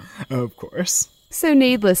stores. Oh, of course. So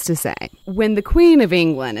needless to say, when the Queen of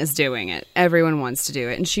England is doing it, everyone wants to do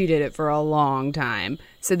it, and she did it for a long time.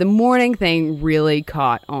 So the mourning thing really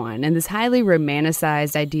caught on, and this highly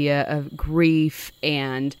romanticized idea of grief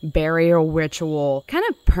and burial ritual kind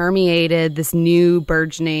of permeated this new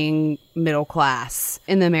burgeoning middle class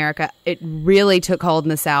in America. It really took hold in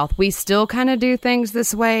the South. We still kind of do things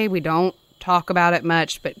this way. We don't talk about it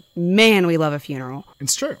much, but man, we love a funeral.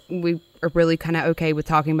 It's true. We are really kind of okay with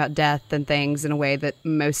talking about death and things in a way that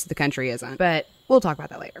most of the country isn't. But we'll talk about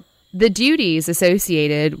that later. The duties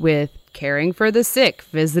associated with caring for the sick,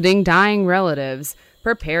 visiting dying relatives,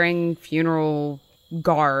 preparing funeral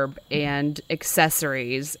garb and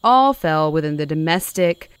accessories all fell within the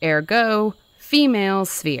domestic, ergo, female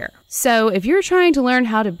sphere. So if you're trying to learn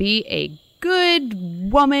how to be a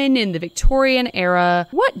good woman in the Victorian era,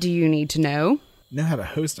 what do you need to know? Know how to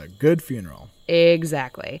host a good funeral.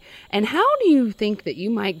 Exactly. And how do you think that you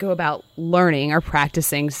might go about learning or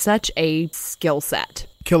practicing such a skill set?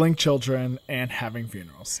 Killing children and having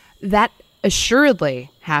funerals. That assuredly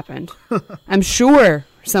happened. I'm sure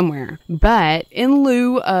somewhere. But in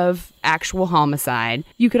lieu of actual homicide,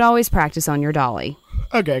 you could always practice on your dolly.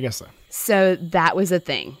 Okay, I guess so. So that was a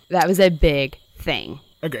thing. That was a big thing.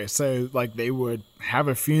 Okay, so like they would have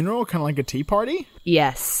a funeral, kind of like a tea party?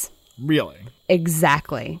 Yes. Really?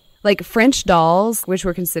 Exactly. Like French dolls, which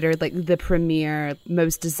were considered like the premier,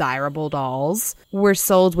 most desirable dolls, were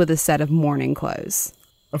sold with a set of mourning clothes.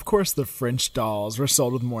 Of course the French dolls were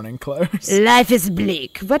sold with mourning clothes. Life is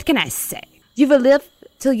bleak. What can I say? You will live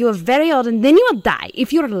till you are very old and then you will die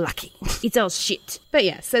if you're lucky. It's all shit. But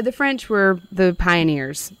yeah, so the French were the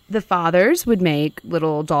pioneers. The fathers would make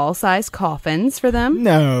little doll-sized coffins for them.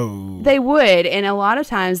 No. They would, and a lot of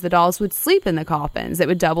times the dolls would sleep in the coffins. It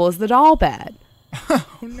would double as the doll bed. Oh,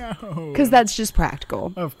 no. Because that's just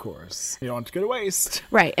practical. Of course. You don't want to go to waste.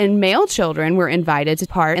 Right. And male children were invited to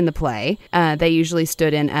part in the play. They usually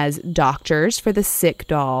stood in as doctors for the sick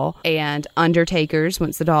doll and undertakers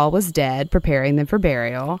once the doll was dead, preparing them for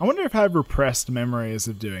burial. I wonder if I have repressed memories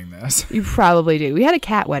of doing this. You probably do. We had a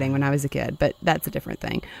cat wedding when I was a kid, but that's a different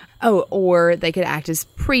thing. Oh, or they could act as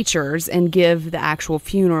preachers and give the actual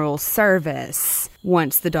funeral service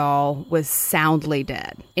once the doll was soundly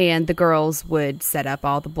dead. And the girls would set up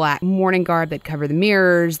all the black mourning garb. They'd cover the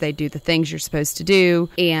mirrors. They'd do the things you're supposed to do.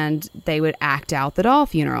 And they would act out the doll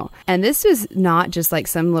funeral. And this was not just like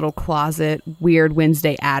some little closet weird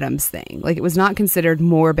Wednesday Addams thing. Like it was not considered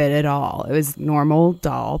morbid at all. It was normal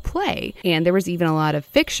doll play. And there was even a lot of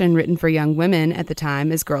fiction written for young women at the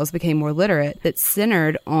time as girls became more literate that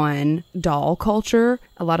centered on doll culture.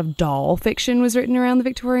 A lot of doll fiction was written around the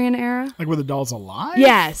Victorian era. Like were the dolls alive?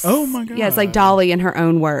 Yes. Oh my God. Yeah, it's like Dolly in her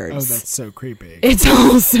own words. Oh, that's so creepy. It's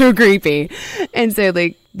all so creepy. And so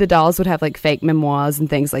like the dolls would have like fake memoirs and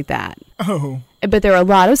things like that. Oh. But there were a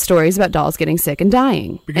lot of stories about dolls getting sick and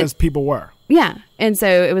dying. Because people were. Yeah. And so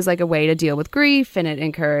it was like a way to deal with grief, and it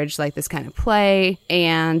encouraged like this kind of play.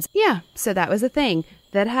 And yeah, so that was a thing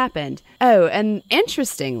that happened. Oh, and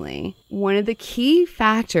interestingly, one of the key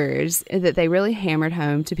factors that they really hammered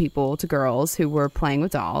home to people, to girls who were playing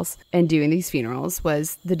with dolls and doing these funerals,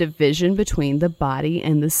 was the division between the body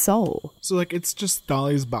and the soul. So like it's just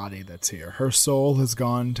Dolly's body that's here. Her soul has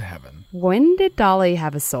gone to heaven. When did Dolly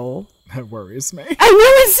have a soul? That worries me. I know,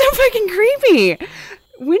 it's so fucking creepy.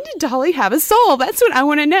 When did Dolly have a soul? That's what I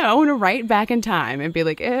want to know. I want to write back in time and be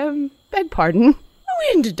like, beg pardon.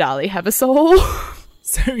 When did Dolly have a soul?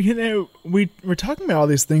 So, you know, we're talking about all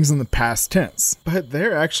these things in the past tense, but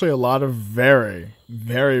there are actually a lot of very,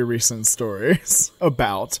 very recent stories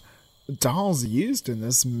about dolls used in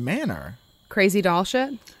this manner. Crazy doll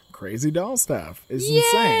shit? Crazy doll stuff is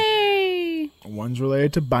insane. One's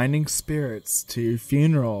related to binding spirits, to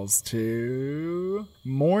funerals, to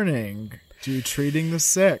mourning, to treating the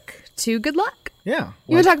sick. To good luck. Yeah.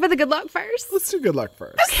 You want to talk about the good luck first? Let's do good luck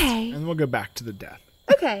first. Okay. And we'll go back to the death.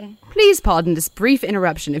 Okay. Please pardon this brief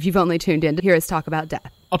interruption if you've only tuned in to hear us talk about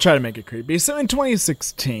death. I'll try to make it creepy. So in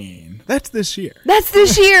 2016, that's this year. That's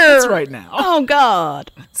this year! That's right now. Oh,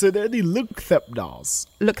 God. So they're the Lukthep dolls.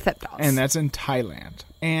 Lukthep dolls. And that's in Thailand.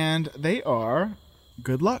 And they are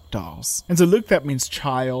good luck dolls. And so Lukthep means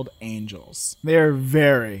child angels. They are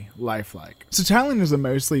very lifelike. So Thailand is a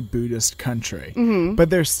mostly Buddhist country, but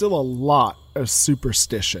there's still a lot of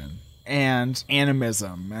superstition and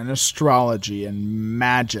animism and astrology and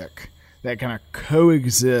magic that kind of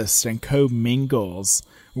coexists and commingles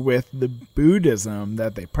with the Buddhism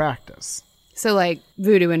that they practice. So like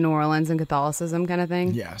voodoo in New Orleans and Catholicism kind of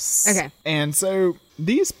thing? Yes. Okay. And so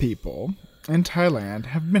these people in Thailand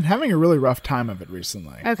have been having a really rough time of it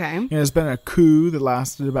recently. Okay. There's been a coup that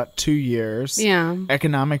lasted about 2 years. Yeah.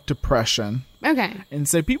 Economic depression. Okay. And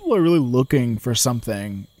so people are really looking for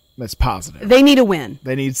something that's positive. They need a win.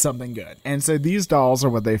 They need something good. And so these dolls are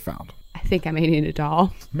what they found. I think I may need a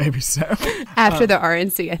doll. Maybe so. After the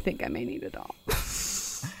RNC, I think I may need a doll.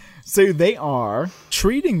 So they are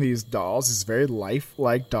treating these dolls, these very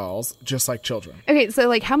lifelike dolls, just like children. Okay, so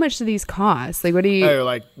like how much do these cost? Like what do you... Oh,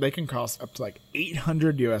 like they can cost up to like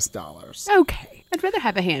 $800 US. Okay. I'd rather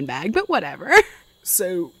have a handbag, but whatever.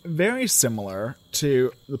 So very similar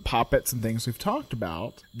to the puppets and things we've talked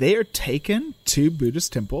about, they are taken to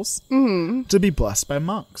Buddhist temples to be blessed by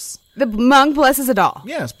monks. The monk blesses a doll.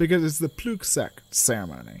 Yes, because it's the Pluksek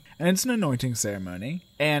ceremony. And it's an anointing ceremony.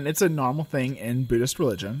 And it's a normal thing in Buddhist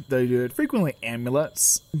religion. They do it frequently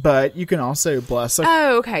amulets, but you can also bless a...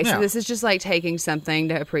 Oh, okay. Yeah. So this is just like taking something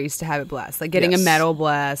to a priest to have it blessed. Like getting a metal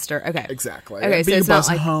blessed or... Okay. Exactly. Okay, so you it's bless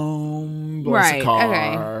not like... a home, bless a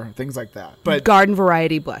car, things like that. But garden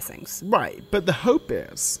variety blessings. Right. But the hope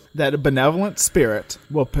is that a benevolent spirit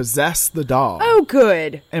will possess the doll. Oh,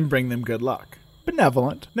 good. And bring them good luck.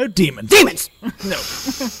 Benevolent. No demons. Demons! No.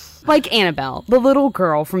 Like Annabelle, the little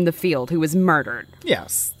girl from the field who was murdered.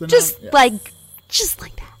 Yes. Just like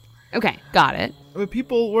that. Okay, got it. But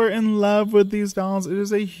people were in love with these dolls. It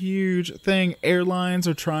is a huge thing. Airlines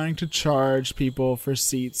are trying to charge people for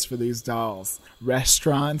seats for these dolls.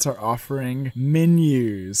 Restaurants are offering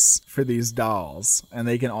menus for these dolls, and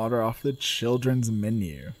they can order off the children's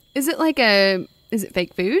menu. Is it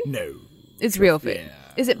fake food? No. It's real food. Yeah.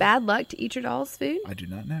 Is it bad luck to eat your doll's food? I do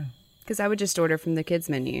not know. Because I would just order from the kids'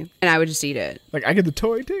 menu, and I would just eat it. Like, I get the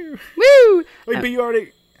toy, too. Woo! Wait, but you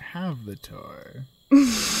already have the toy.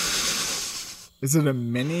 Is it a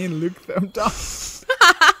mini Lukthep doll?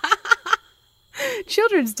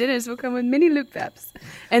 Children's dinners will come with mini Luktheps.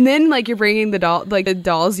 And then, like, you're bringing the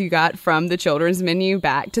dolls you got from the children's menu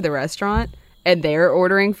back to the restaurant, and they're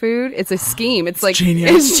ordering food. It's a scheme. It's like...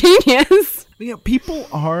 Genius. It's genius. You know, people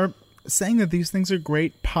are saying that these things are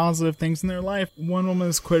great, positive things in their life. One woman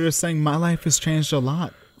is quoted as saying, "My life has changed a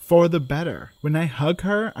lot, for the better. When I hug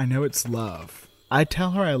her, I know it's love. I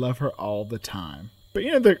tell her I love her all the time." But,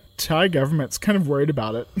 you know, the Thai government's kind of worried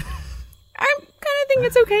about it. I kind of think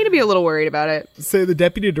it's okay to be a little worried about it. So the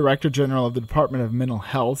Deputy Director General of the Department of Mental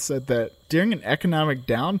Health said that during an economic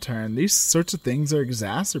downturn, these sorts of things are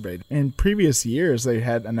exacerbated. In previous years, they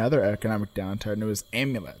had another economic downturn. It was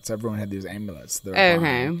amulets. Everyone had these amulets.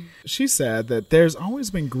 Okay. She said that there's always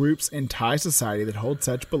been groups in Thai society that hold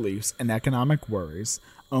such beliefs, and economic worries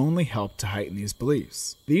only help to heighten these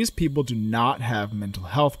beliefs. These people do not have mental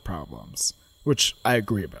health problems, which I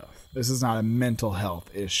agree with. This is not a mental health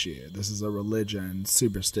issue. This is a religion,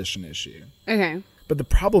 superstition issue. Okay. But the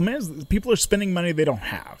problem is that people are spending money they don't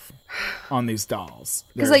have on these dolls.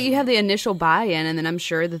 Because, like, you have the initial buy-in, and then I'm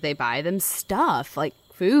sure that they buy them stuff, like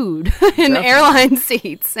food and airline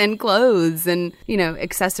seats and clothes and, you know,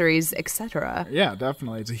 accessories, etc. Yeah,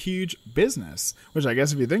 definitely. It's a huge business, which I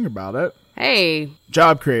guess if you think about it... Hey.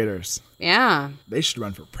 Job creators. Yeah. They should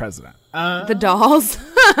run for president. The dolls.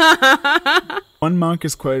 One monk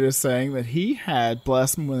is quoted as saying that he had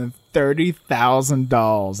blessed more than 30,000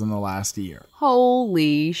 dolls in the last year.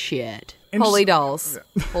 Holy shit. Holy dolls.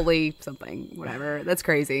 Holy something. Whatever. That's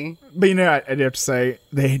crazy. But, you know, I'd have to say,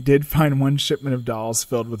 they did find one shipment of dolls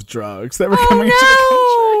filled with drugs that were coming into the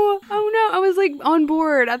country. Oh, no. I was, like, on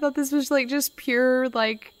board. I thought this was, like, just pure,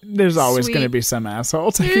 like... There's always going to be some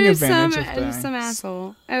asshole taking advantage of things. Some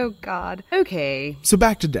asshole. Oh, God. Okay. So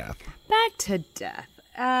back to death. Back to death.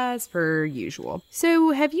 As per usual.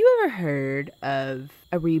 So, have you ever heard of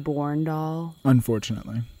a reborn doll?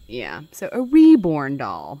 Unfortunately. Yeah. So, a reborn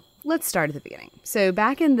doll let's start at the beginning. So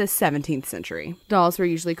back in the 17th century, dolls were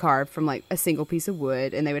usually carved from like a single piece of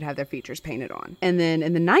wood, and they would have their features painted on. And then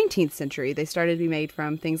in the 19th century, they started to be made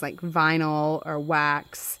from things like vinyl or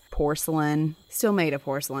wax, porcelain, still made of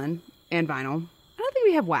porcelain and vinyl. I don't think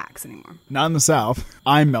we have wax anymore. Not in the South.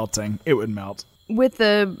 I'm melting. It would melt. With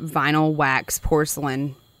the vinyl, wax,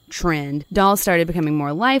 porcelain trend, dolls started becoming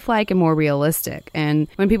more lifelike and more realistic. And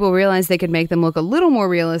when people realized they could make them look a little more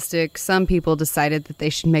realistic, some people decided that they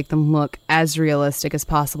should make them look as realistic as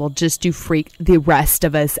possible just to freak the rest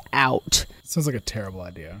of us out. Sounds like a terrible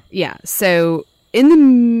idea. Yeah. So in the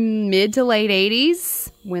mid to late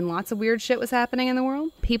 80s, when lots of weird shit was happening in the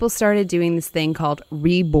world, people started doing this thing called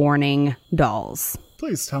reborning dolls.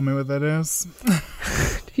 Please tell me what that is.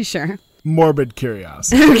 You sure? Morbid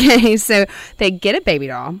curiosity. Okay, so they'd get a baby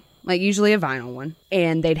doll, like usually a vinyl one,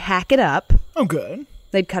 and they'd hack it up. Oh, good.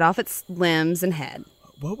 They'd cut off its limbs and head.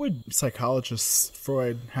 What would psychologist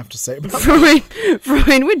Freud have to say about that?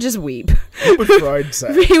 Freud would just weep. What would Freud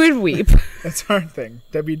say? He would weep. That's our thing.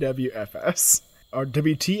 WWFS. Or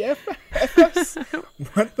WTFS?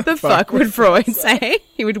 What the fuck would Freud say?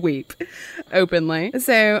 He would weep openly.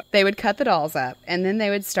 So they would cut the dolls up, and then they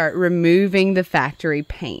would start removing the factory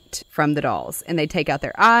paint from the dolls. And they'd take out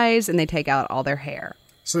their eyes, and they'd take out all their hair.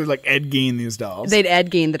 So they'd like Ed Gein these dolls. They'd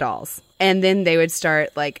Ed Gein the dolls. And then they would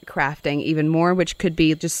start like crafting even more, which could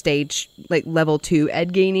be just stage like level 2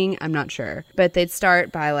 Ed Geining. I'm not sure. But they'd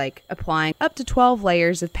start by like applying up to 12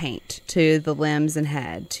 layers of paint to the limbs and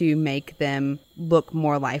head to make them look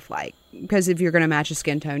more lifelike. Because if you're going to match a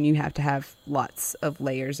skin tone, you have to have lots of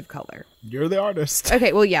layers of color. You're the artist.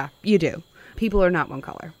 Okay, well, yeah, you do. People are not one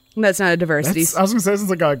color. That's not a diversity. I was going to say, this is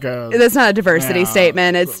like a... That's not a diversity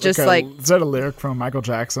statement. It's just like... Is that a lyric from Michael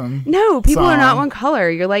Jackson? No, people are not one color.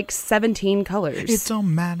 You're like 17 colors. It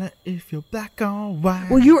don't matter if you're black or white.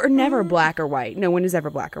 Well, you are never black or white. No one is ever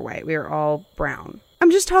black or white. We are all brown.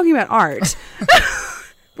 I'm just talking about art.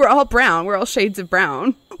 We're all brown. We're all shades of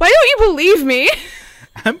brown. Why don't you believe me?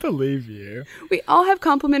 I believe you. We all have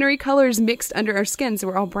complementary colors mixed under our skin, so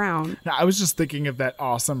we're all brown. No, I was just thinking of that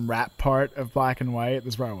awesome rap part of Black and White.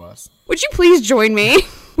 That's where I was. Would you please join me?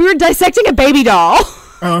 We were dissecting a baby doll.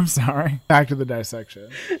 Oh, I'm sorry. Back to the dissection.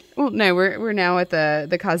 Well, no, we're now at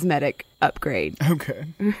the cosmetic upgrade. Okay.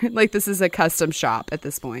 Like this is a custom shop at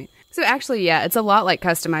this point. So actually, yeah, it's a lot like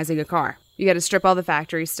customizing a car. You got to strip all the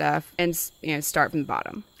factory stuff and start from the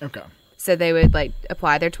bottom. Okay. So they would like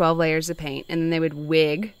apply their 12 layers of paint, and then they would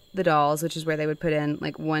wig the dolls, which is where they would put in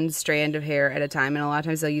like one strand of hair at a time. And a lot of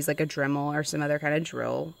times they'll use like a Dremel or some other kind of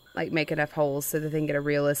drill, like make enough holes so that they can get a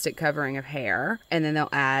realistic covering of hair. And then they'll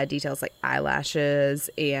add details like eyelashes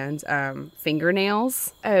and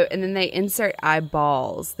fingernails. Oh, and then they insert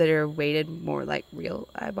eyeballs that are weighted more like real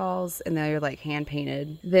eyeballs, and they're like hand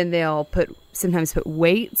painted. Then they'll sometimes put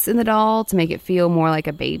weights in the doll to make it feel more like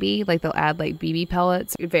a baby. Like they'll add like BB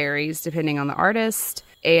pellets. It varies depending on the artist.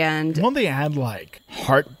 And won't they add like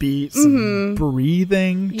heartbeats and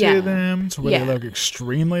breathing to them to where they look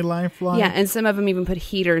extremely lifelike? Yeah, and some of them even put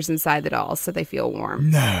heaters inside the dolls so they feel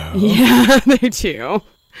warm. No. Yeah, they do.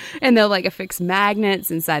 And they'll like affix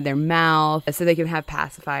magnets inside their mouth so they can have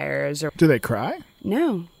pacifiers. Do they cry?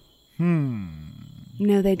 No.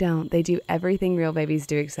 No, they don't. They do everything real babies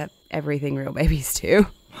do except everything real babies do.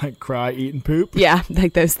 Like cry, eat, and poop? Yeah,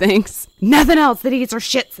 like those things. Nothing else that eats or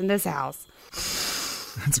shits in this house.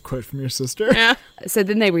 That's a quote from your sister. Yeah. So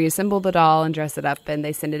then they reassemble the doll and dress it up, and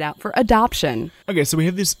they send it out for adoption. Okay, so we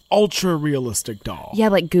have this ultra-realistic doll. Yeah,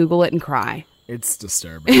 like Google it and cry. It's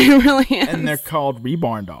disturbing. It really is. And they're called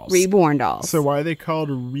reborn dolls. Reborn dolls. So why are they called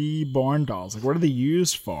reborn dolls? Like, what are they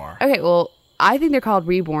used for? Okay, well, I think they're called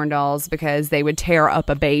reborn dolls because they would tear up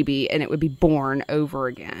a baby and it would be born over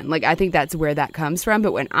again. Like, I think that's where that comes from.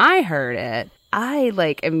 But when I heard it, I,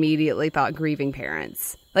 like, immediately thought grieving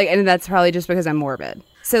parents. Like, and that's probably just because I'm morbid.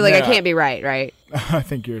 So, like, I can't be right? I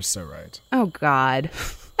think you're so right. Oh, God.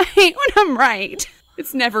 I hate when I'm right.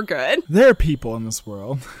 It's never good. There are people in this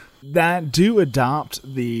world that do adopt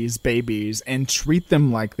these babies and treat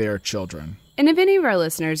them like they're children. And if any of our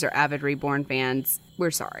listeners are avid Reborn fans,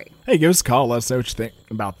 we're sorry. Hey, give us a call. Let us know what you think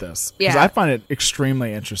about this. Because I find it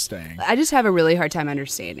extremely interesting. I just have a really hard time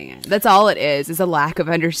understanding it. That's all it is a lack of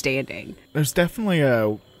understanding. There's definitely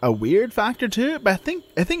a weird factor to it, but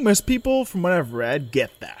I think most people, from what I've read,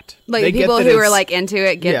 get that. Like, the people who are, like, into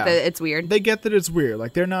it get that it's weird? They get that it's weird.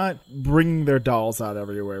 Like, they're not bringing their dolls out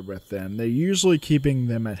everywhere with them. They're usually keeping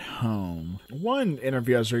them at home. One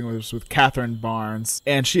interview I was reading was with Catherine Barnes,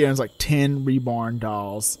 and she owns, like, 10 reborn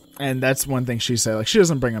dolls. And that's one thing she said. Like, she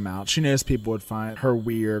doesn't bring them out. She knows people would find her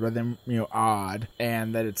weird or them, odd,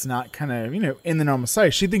 and that it's not kind of, in the normal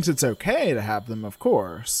society. She thinks it's okay to have them, of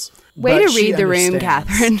course. Way to read the room,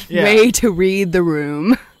 Catherine. Yeah. Way to read the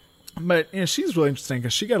room. But, she's really interesting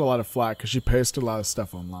because she got a lot of flack because she posted a lot of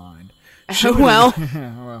stuff online. Well,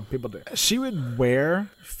 people do. She would wear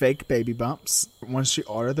fake baby bumps once she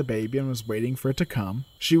ordered the baby and was waiting for it to come.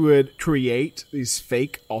 She would create these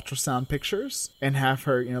fake ultrasound pictures and have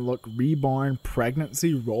her, look reborn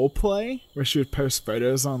pregnancy role play, where she would post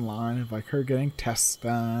photos online of like her getting tests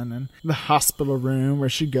done and the hospital room where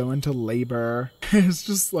she'd go into labor. It's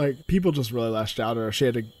just like people just really lashed out at her. She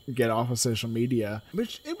had to get off of social media,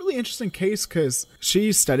 which is a really interesting case because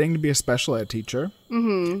she's studying to be a special ed teacher.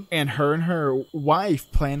 Mm-hmm. And her wife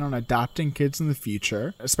plan on adopting kids in the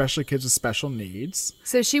future, especially kids with special needs.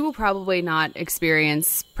 So she will probably not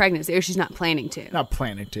experience pregnancy, or she's not planning to. Not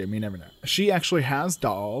planning to. You never know. She actually has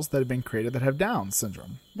dolls that have been created that have Down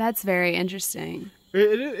syndrome. That's very interesting.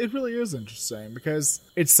 It really is interesting because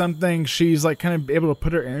it's something she's like kind of able to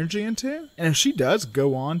put her energy into. And if she does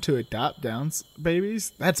go on to adopt Down's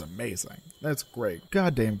babies, that's amazing. That's great.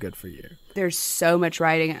 Goddamn good for you. There's so much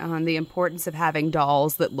writing on the importance of having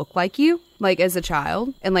dolls that look like you, like as a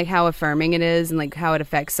child, and like how affirming it is and like how it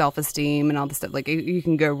affects self-esteem and all this stuff. Like you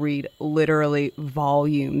can go read literally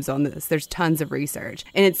volumes on this. There's tons of research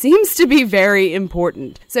and it seems to be very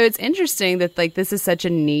important. So it's interesting that like this is such a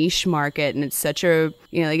niche market and it's such a,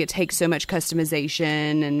 like it takes so much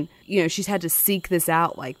customization and, she's had to seek this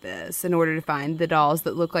out like this in order to find the dolls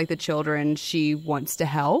that look like the children she wants to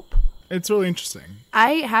help. It's really interesting.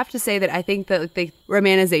 I have to say that I think that the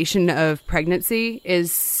romanization of pregnancy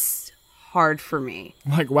is hard for me.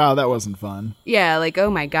 Like, wow, that wasn't fun. Yeah, like, oh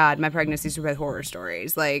my God, my pregnancies were both horror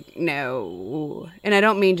stories. Like, no. And I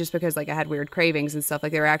don't mean just because, like, I had weird cravings and stuff.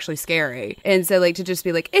 Like, they were actually scary. And so, like, to just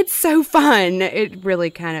be like, it's so fun. It really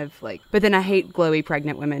kind of, like... But then I hate glowy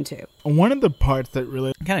pregnant women, too. One of the parts that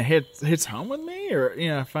really kind of hits home with me, or,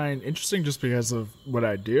 I find interesting just because of what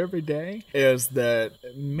I do every day, is that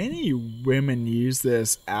many women use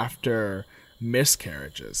this after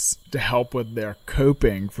miscarriages to help with their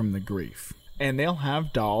coping from the grief. And they'll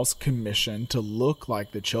have dolls commissioned to look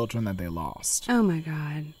like the children that they lost. Oh my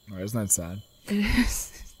God. Oh, isn't that sad? It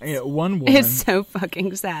is. One woman... It's so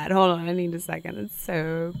fucking sad. Hold on, I need a second. It's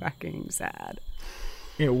so fucking sad.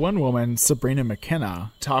 One woman, Sabrina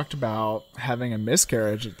McKenna, talked about having a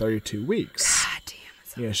miscarriage at 32 weeks. God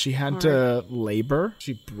damn. Yeah, she had to labor.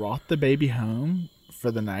 She brought the baby home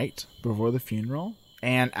for the night before the funeral.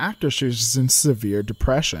 And after, she was just in severe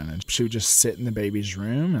depression. And she would just sit in the baby's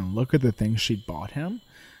room and look at the things she'd bought him.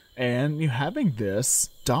 And having this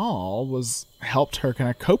doll helped her kind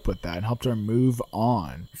of cope with that and helped her move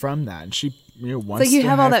on from that. And she wants it's like you to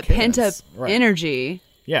have all that kids. Pent up Right. energy.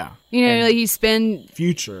 Yeah. Like you spend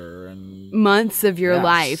future and months of your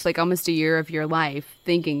life, like almost a year of your life,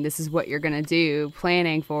 thinking this is what you're going to do,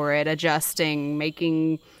 planning for it, adjusting,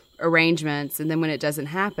 making arrangements. And then when it doesn't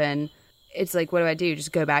happen, it's like, what do?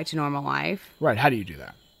 Just go back to normal life? Right. How do you do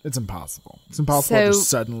that? It's impossible. It's impossible to just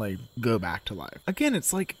suddenly go back to life. Again,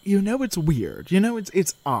 it's like, it's weird.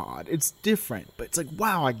 It's odd. It's different. But it's like,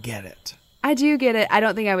 wow, I get it. I do get it. I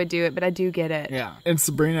don't think I would do it, but I do get it. Yeah. And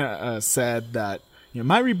Sabrina said that,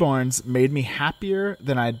 my reborns made me happier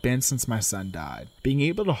than I'd been since my son died. Being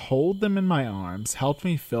able to hold them in my arms helped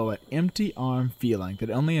me feel an empty arm feeling that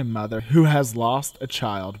only a mother who has lost a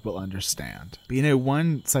child will understand. But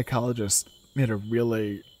one psychologist made a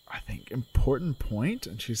really, I think, important point,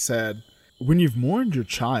 and she said, when you've mourned your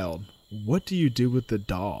child, what do you do with the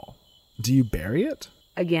doll? Do you bury it?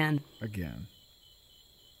 Again.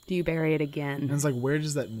 Do you bury it again? And it's like, where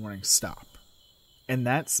does that mourning stop? And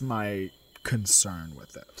that's my concern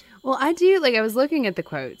with it. Well, I do, I was looking at the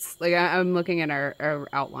quotes. I'm looking at our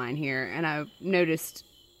outline here, and I noticed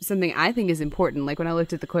something I think is important. When I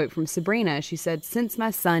looked at the quote from Sabrina, she said, since my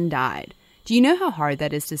son died. Do you know how hard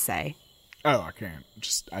that is to say? Oh, I can't.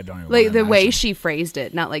 I don't even the way she phrased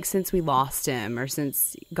it, not since we lost him or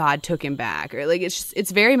since God took him back. Or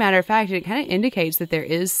it's very matter of fact. It kind of indicates that there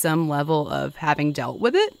is some level of having dealt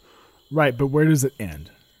with it. Right, but where does it end?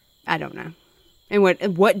 I don't know. And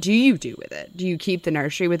what do you do with it? Do you keep the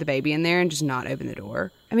nursery with the baby in there and just not open the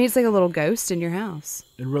door? I mean, it's like a little ghost in your house.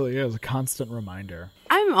 It really is a constant reminder.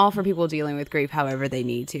 I'm all for people dealing with grief however they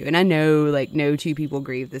need to. And I know, no two people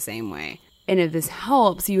grieve the same way. And if this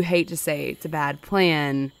helps, you hate to say it's a bad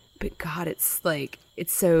plan. But God, it's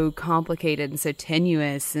so complicated and so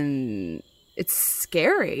tenuous. And it's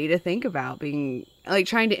scary to think about being, like,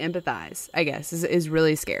 trying to empathize, I guess, is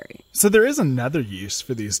really scary. So there is another use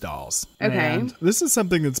for these dolls. Okay. And this is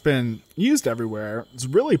something that's been used everywhere. It's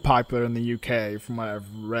really popular in the UK from what I've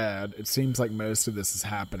read. It seems like most of this is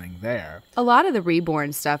happening there. A lot of the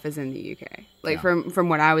reborn stuff is in the UK. Like, from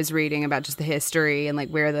what I was reading about just the history and, like,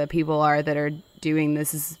 where the people are that are doing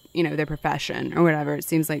this is, you know, their profession or whatever. It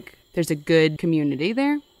seems like there's a good community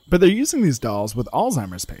there. But they're using these dolls with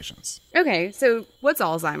Alzheimer's patients. Okay, so what's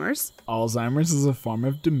Alzheimer's? Alzheimer's is a form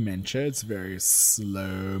of dementia. It's very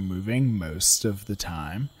slow moving most of the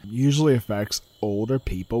time. Usually affects older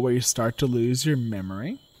people where you start to lose your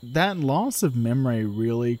memory. That loss of memory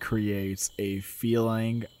really creates a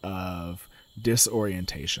feeling of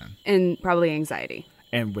disorientation. And probably anxiety.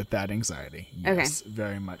 And with that anxiety, yes,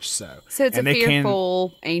 very much so. So it's a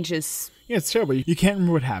fearful, anxious... Yeah, it's terrible. You can't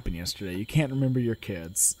remember what happened yesterday. You can't remember your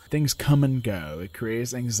kids. Things come and go. It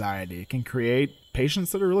creates anxiety. It can create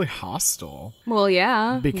patients that are really hostile. Well,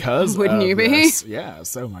 yeah. Because Wouldn't of you be? This.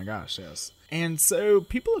 Yes. Oh my gosh, yes. And so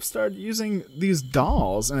people have started using these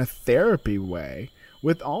dolls in a therapy way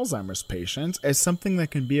with Alzheimer's patients as something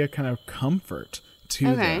that can be a kind of comfort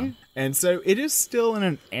to them. And so it is still in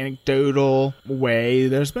an anecdotal way.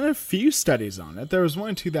 There's been a few studies on it. There was one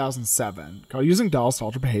in 2007 called Using Dolls to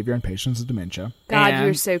Alter Behavior in Patients with Dementia. God,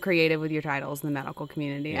 you're so creative with your titles in the medical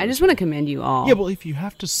community. I just want to commend you all. Yeah, well, if you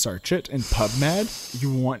have to search it in PubMed,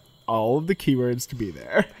 you want all of the keywords to be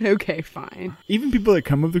there. Okay, fine. Even people that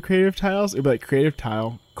come up with the creative titles, it'd be like creative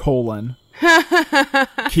tile, :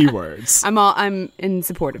 keywords. I'm in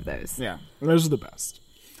support of those. Yeah, those are the best.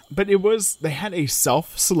 But they had a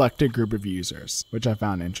self-selected group of users, which I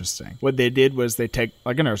found interesting. What they did was they take,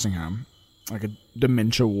 like a nursing home, like a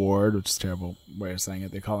dementia ward, which is a terrible way of saying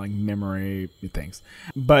it. They're calling memory things.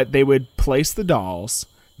 But they would place the dolls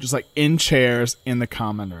just like in chairs in the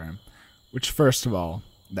common room, which first of all,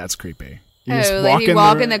 that's creepy. You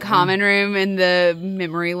walk in the common room in the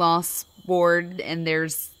memory loss ward and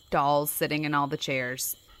there's dolls sitting in all the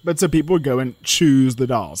chairs. But so people would go and choose the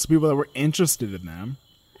dolls. People that were interested in them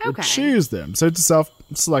would choose them. So it's a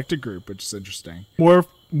self-selected group, which is interesting. More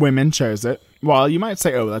women chose it. While you might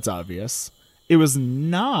say, oh, that's obvious, it was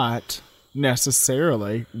not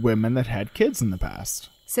necessarily women that had kids in the past.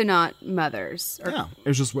 So not mothers. Yeah, it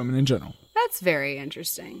was just women in general. That's very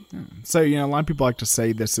interesting. Yeah. So, a lot of people like to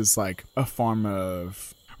say this is like a form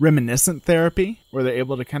of reminiscent therapy, where they're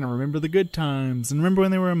able to kind of remember the good times and remember when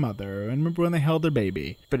they were a mother and remember when they held their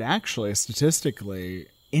baby. But actually, statistically,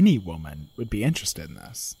 any woman would be interested in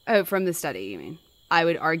this. Oh, from the study, you mean? I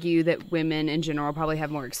would argue that women in general probably have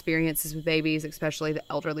more experiences with babies, especially the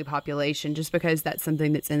elderly population, just because that's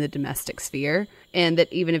something that's in the domestic sphere. And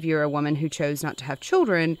that even if you're a woman who chose not to have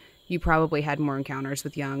children, you probably had more encounters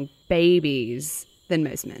with young babies than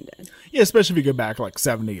most men did. Yeah, especially if you go back like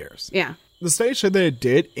 70 years. Yeah. The study showed that it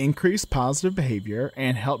did increase positive behavior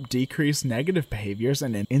and help decrease negative behaviors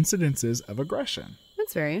and incidences of aggression.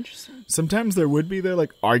 That's very interesting. Sometimes there would be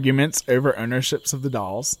arguments over ownerships of the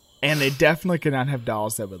dolls. And they definitely could not have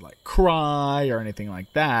dolls that would cry or anything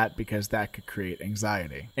like that, because that could create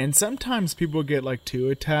anxiety. And sometimes people get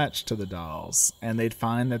too attached to the dolls, and they'd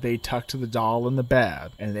find that they tucked the doll in the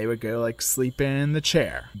bed and they would go sleep in the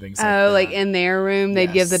chair. Things like that. Like in their room,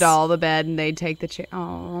 they'd give the doll the bed and they'd take the chair.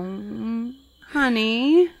 Oh,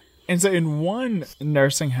 honey. And so in one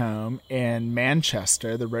nursing home in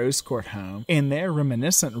Manchester, the Rose Court home, in their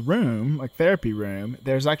reminiscent room, therapy room,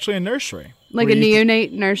 there's actually a nursery. Like a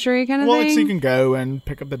neonate nursery kind of thing? Well, so you can go and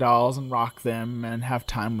pick up the dolls and rock them and have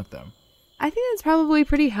time with them. I think that's probably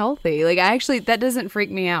pretty healthy. That doesn't freak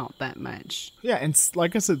me out that much. Yeah, and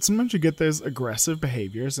like I said, sometimes you get those aggressive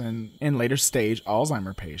behaviors in later stage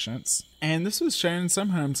Alzheimer patients. And this was shown in some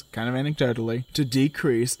homes, kind of anecdotally, to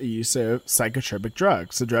decrease the use of psychotropic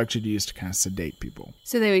drugs, the drugs you'd use to kind of sedate people.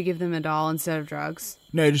 So they would give them a doll instead of drugs?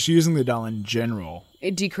 No, just using the doll in general.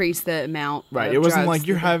 It decreased the amount. Right, it wasn't like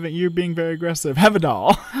you're being very aggressive. Have a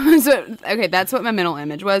doll. Okay, that's what my mental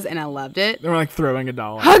image was, and I loved it. They were throwing a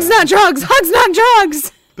doll. Hugs, not drugs! Hugs, not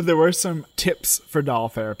drugs! But there were some tips for doll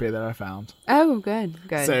therapy that I found. Oh, good.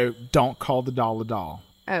 So don't call the doll a doll.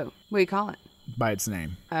 Oh, what do you call it? By its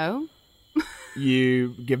name. Oh?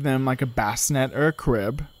 You give them a bassinet or a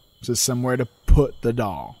crib, so somewhere to put the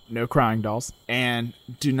doll. No crying dolls. And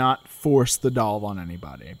do not force the doll on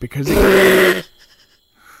anybody, because I'm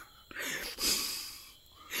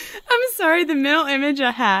sorry, the mental image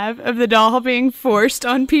I have of the doll being forced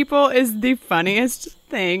on people is the funniest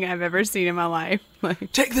thing I've ever seen in my life.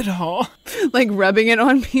 Take the doll. Rubbing it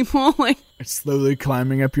on people. It's slowly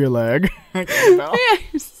climbing up your leg.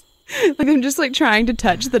 Yes. Like I'm just like trying to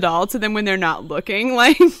touch the doll to them when they're not looking,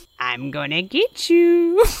 like, I'm gonna get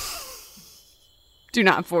you. Do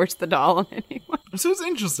not force the doll on anyone. So it's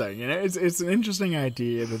interesting, you know, it's an interesting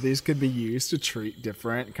idea that these could be used to treat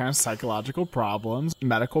different kind of psychological problems,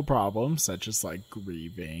 medical problems, such as like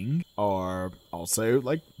grieving or also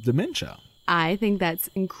like dementia. I think that's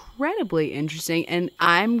incredibly interesting, and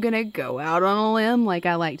I'm gonna go out on a limb like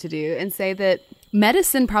I like to do and say that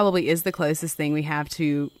medicine probably is the closest thing we have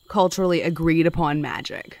to culturally agreed upon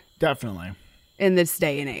magic. Definitely. In this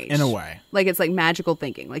day and age. In a way. Like it's like magical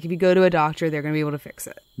thinking. Like if you go to a doctor, they're going to be able to fix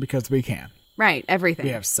it. Because we can. Right. Everything.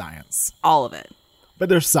 We have science. All of it. But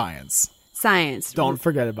there's science. Science. Don't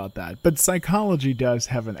forget about that. But psychology does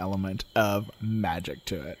have an element of magic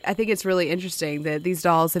to it. I think it's really interesting that these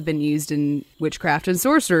dolls have been used in witchcraft and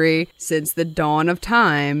sorcery since the dawn of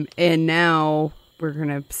time. And now we're going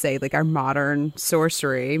to say like our modern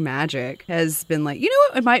sorcery magic has been like, you know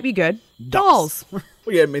what? It might be good. Dolls.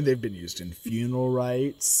 Well, yeah, I mean, they've been used in funeral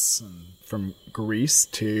rites, and from Greece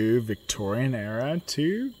to Victorian era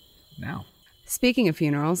to now. Speaking of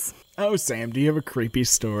funerals. Oh, Sam, do you have a creepy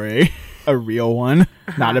story? A real one?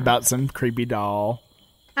 Not about some creepy doll?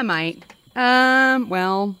 I might.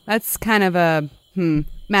 Well, that's kind of a,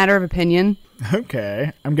 matter of opinion.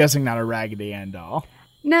 Okay. I'm guessing not a Raggedy Ann doll.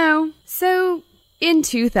 No. So, in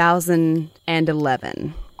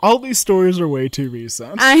 2011... All these stories are way too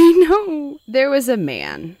recent. I know. There was a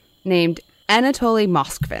man named Anatoly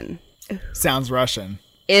Moskvin. Sounds Russian.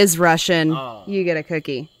 Is Russian. Oh. You get a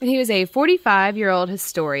cookie. And he was a 45-year-old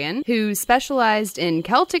historian who specialized in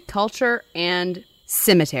Celtic culture and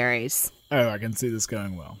cemeteries. Oh, I can see this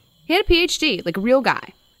going well. He had a PhD, like a real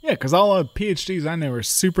guy. Yeah, because all the PhDs I know are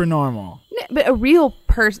super normal. But a real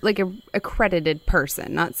person, like a accredited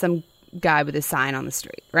person, not some guy with a sign on the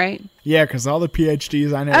street, right? Yeah, because all the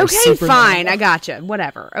PhDs I know are super Okay, fine. normal. I gotcha.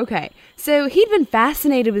 Whatever. Okay. So he'd been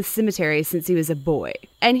fascinated with cemeteries since he was a boy.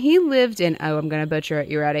 And he lived in, I'm going to butcher it.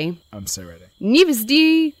 You ready? I'm so ready.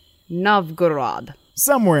 Nizhny Novgorod.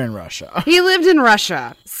 Somewhere in Russia. He lived in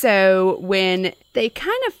Russia. So when they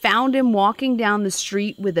kind of found him walking down the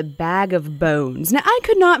street with a bag of bones. Now, I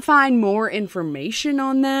could not find more information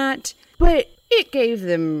on that, but it gave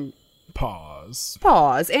them pause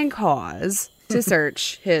and cause to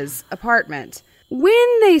search his apartment.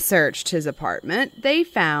 When they searched his apartment, they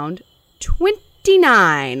found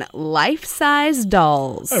 29 life-size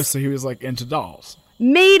dolls. Oh, so he was like into dolls.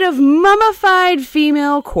 Made of mummified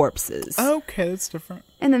female corpses. Okay, that's different.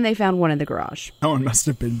 And then they found one in the garage. That one must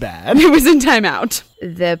have been bad. It was in timeout.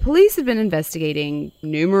 The police had been investigating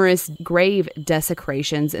numerous grave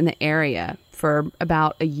desecrations in the area for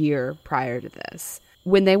about a year prior to this.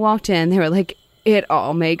 When they walked in, they were like, it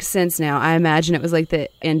all makes sense now. I imagine it was like the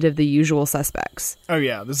end of The Usual Suspects. Oh,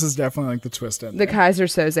 yeah. This is definitely like the twist ending. The Kaiser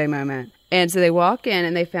Soze moment. And so they walk in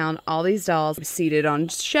and they found all these dolls seated on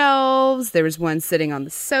shelves. There was one sitting on the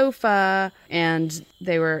sofa. And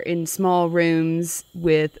they were in small rooms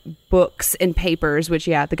with books and papers, which,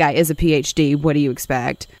 yeah, the guy is a PhD. What do you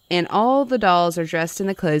expect? And all the dolls are dressed in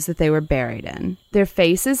the clothes that they were buried in. Their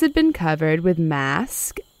faces had been covered with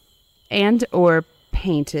masks and or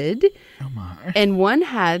painted. Oh my. And one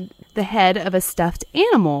had the head of a stuffed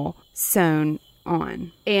animal sewn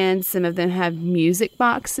on. And some of them have music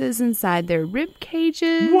boxes inside their rib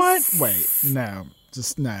cages. What? Wait, no.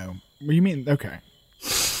 Just no. What do you mean? Okay.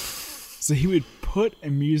 So he would put a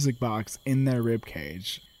music box in their rib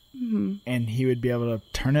cage, and he would be able to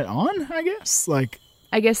turn it on, I guess? Like,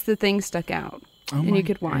 I guess the thing stuck out, and you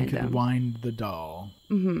could wind them. You could wind the doll.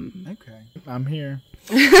 Mm-hmm. Okay. I'm here.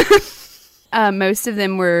 Most of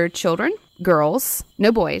them were children, girls,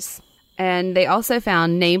 no boys. And they also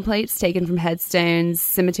found nameplates taken from headstones,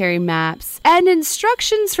 cemetery maps, and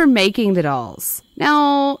instructions for making the dolls.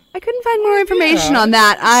 Now, I couldn't find more information on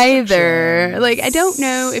that either. Like, I don't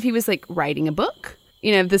know if he was, like, writing a book.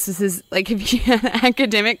 You know, if this is his, like, if he had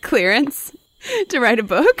academic clearance to write a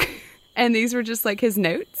book, and these were just, like, his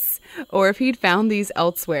notes. Or if he'd found these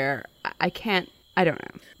elsewhere. I don't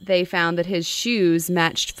know. They found that his shoes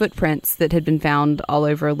matched footprints that had been found all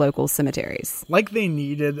over local cemeteries. Like they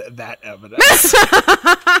needed that evidence.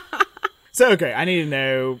 So, okay, I need to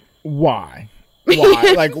know why.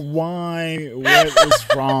 Why? Like, why? What is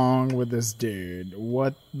wrong with this dude?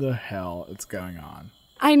 What the hell is going on?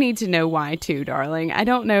 I need to know why too, darling. I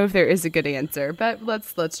don't know if there is a good answer, but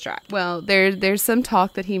let's try. Well, there's some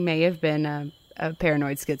talk that he may have been a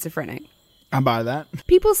paranoid schizophrenic. I buy that.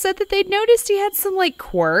 People said that they'd noticed he had some, like,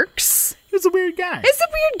 quirks. He's a weird guy. He's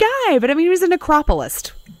a weird guy, but I mean, he was a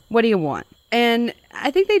necropolist. What do you want? And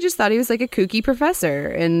I think they just thought he was like a kooky professor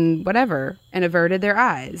and whatever, and averted their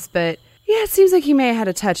eyes. But Yeah, it seems like he may have had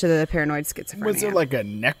a touch of the paranoid schizophrenia. Was there like a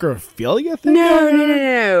necrophilia thing?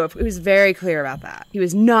 No. It was very clear about that. He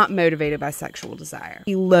was not motivated by sexual desire.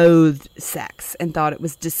 He loathed sex and thought it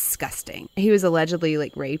was disgusting. He was allegedly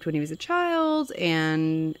like raped when he was a child,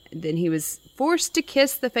 and then he was forced to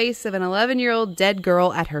kiss the face of an 11-year-old dead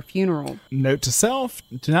girl at her funeral. Note to self,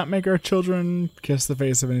 do not make our children kiss the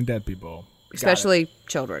face of any dead people. Especially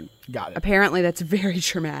children. Got it. Apparently, that's very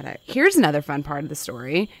traumatic. Here's another fun part of the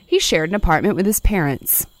story. He shared an apartment with his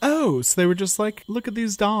parents. Oh, so they were just like, look at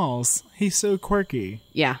these dolls. He's so quirky.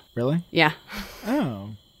 Yeah. Really? Yeah. Oh.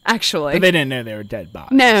 Actually. But they didn't know they were dead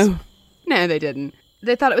bodies. No, they didn't.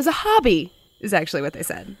 They thought it was a hobby, is actually what they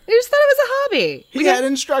said. They just thought it was a hobby. He had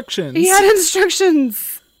instructions.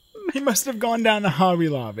 He must have gone down to Hobby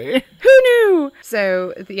Lobby. Who knew?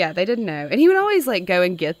 So, yeah, they didn't know. And he would always, like, go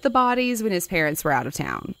and get the bodies when his parents were out of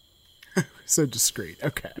town. So discreet.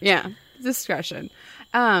 Okay. Yeah, discretion.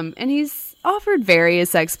 And he's offered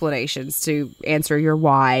various explanations to answer your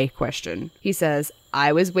why question. He says,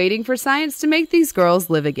 I was waiting for science to make these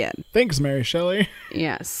girls live again. Thanks, Mary Shelley.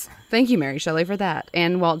 Yes. Thank you, Mary Shelley, for that.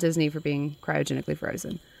 And Walt Disney for being cryogenically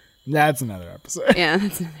frozen. That's another episode. Yeah,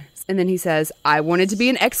 that's another episode. And then he says, I wanted to be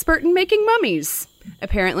an expert in making mummies.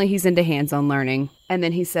 Apparently he's into hands-on learning. And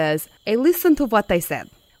then he says, I listened to what they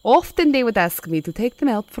said. Often they would ask me to take them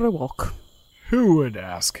out for a walk. Who would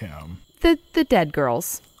ask him? The dead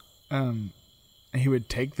girls. He would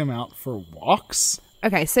take them out for walks?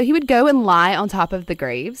 Okay, so he would go and lie on top of the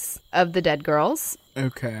graves of the dead girls.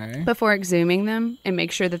 Okay. Before exhuming them and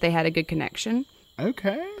make sure that they had a good connection.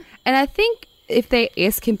 Okay. And I think if they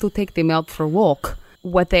asked him to take them out for a walk,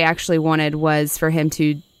 what they actually wanted was for him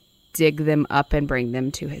to dig them up and bring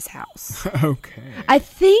them to his house. Okay. I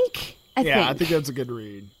think I think that's a good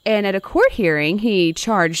read. And at a court hearing, he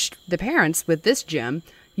charged the parents with this gem.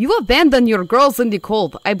 You abandoned your girls in the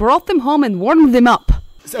cold. I brought them home and warmed them up.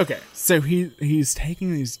 Okay, so he's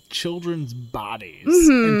taking these children's bodies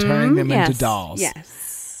and turning them into dolls.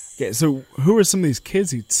 Yes. Okay, so who are some of these kids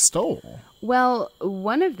he stole? Well,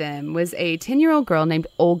 one of them was a 10-year-old girl named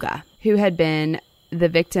Olga, who had been the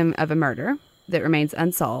victim of a murder that remains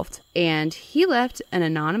unsolved. And he left an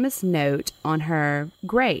anonymous note on her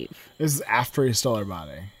grave. This is after he stole her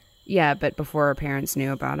body. Yeah, but before her parents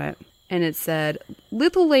knew about it. And it said,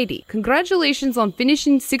 Little lady, congratulations on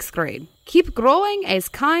finishing 6th grade. Keep growing as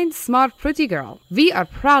kind, smart, pretty girl. We are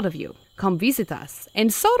proud of you. Come visit us.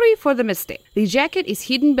 And sorry for the mistake. The jacket is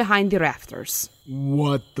hidden behind the rafters.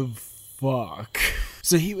 What the fuck?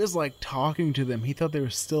 So he was like talking to them. He thought they were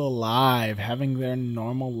still alive, having their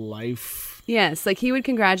normal life. Yes, like he would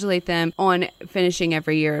congratulate them on finishing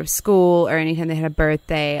every year of school or anytime they had a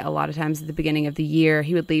birthday. A lot of times at the beginning of the year,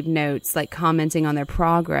 he would leave notes like commenting on their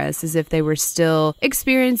progress as if they were still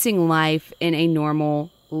experiencing life in a normal,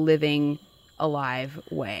 living, alive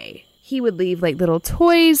way. He would leave like little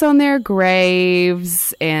toys on their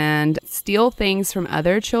graves and steal things from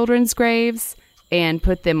other children's graves and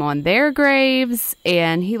put them on their graves.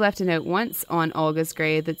 And he left a note once on Olga's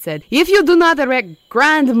grave that said, if you do not erect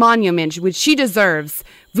grand monument which she deserves,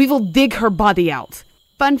 we will dig her body out.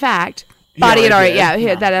 Fun fact, that had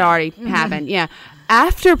already happened. Yeah.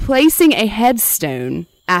 After placing a headstone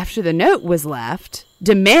after the note was left,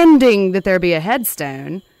 demanding that there be a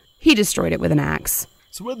headstone, he destroyed it with an axe.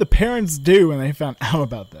 So what did the parents do when they found out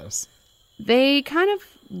about this? They kind of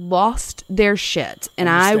lost their shit, and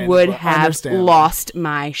I would have lost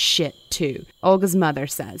my shit too. Olga's mother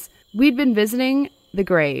says, we'd been visiting the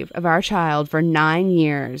grave of our child for 9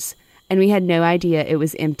 years, and we had no idea it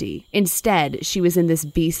was empty. Instead, she was in this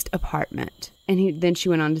beast apartment. And then she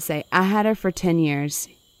went on to say, I had her for 10 years.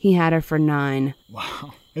 He had her for 9.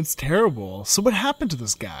 Wow, it's terrible. So what happened to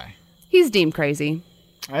this guy? He's deemed crazy.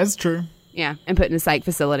 That's true. Yeah, and put in a psych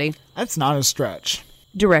facility. That's not a stretch.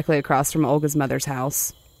 Directly across from Olga's mother's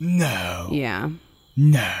house. No. Yeah.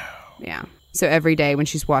 No. Yeah. So every day when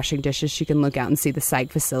she's washing dishes, she can look out and see the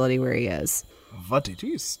psych facility where he is. What a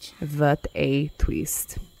twist. What a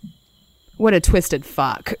twist. What a twisted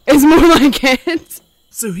fuck is more like it.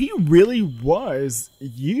 So he really was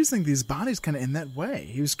using these bodies kind of in that way.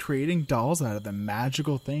 He was creating dolls out of them,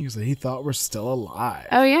 magical things that he thought were still alive.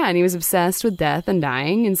 Oh, yeah. And he was obsessed with death and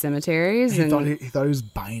dying in cemeteries. He thought he was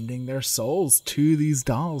binding their souls to these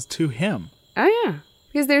dolls, to him. Oh, yeah.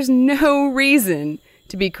 Because there's no reason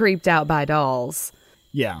to be creeped out by dolls.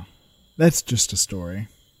 Yeah. That's just a story.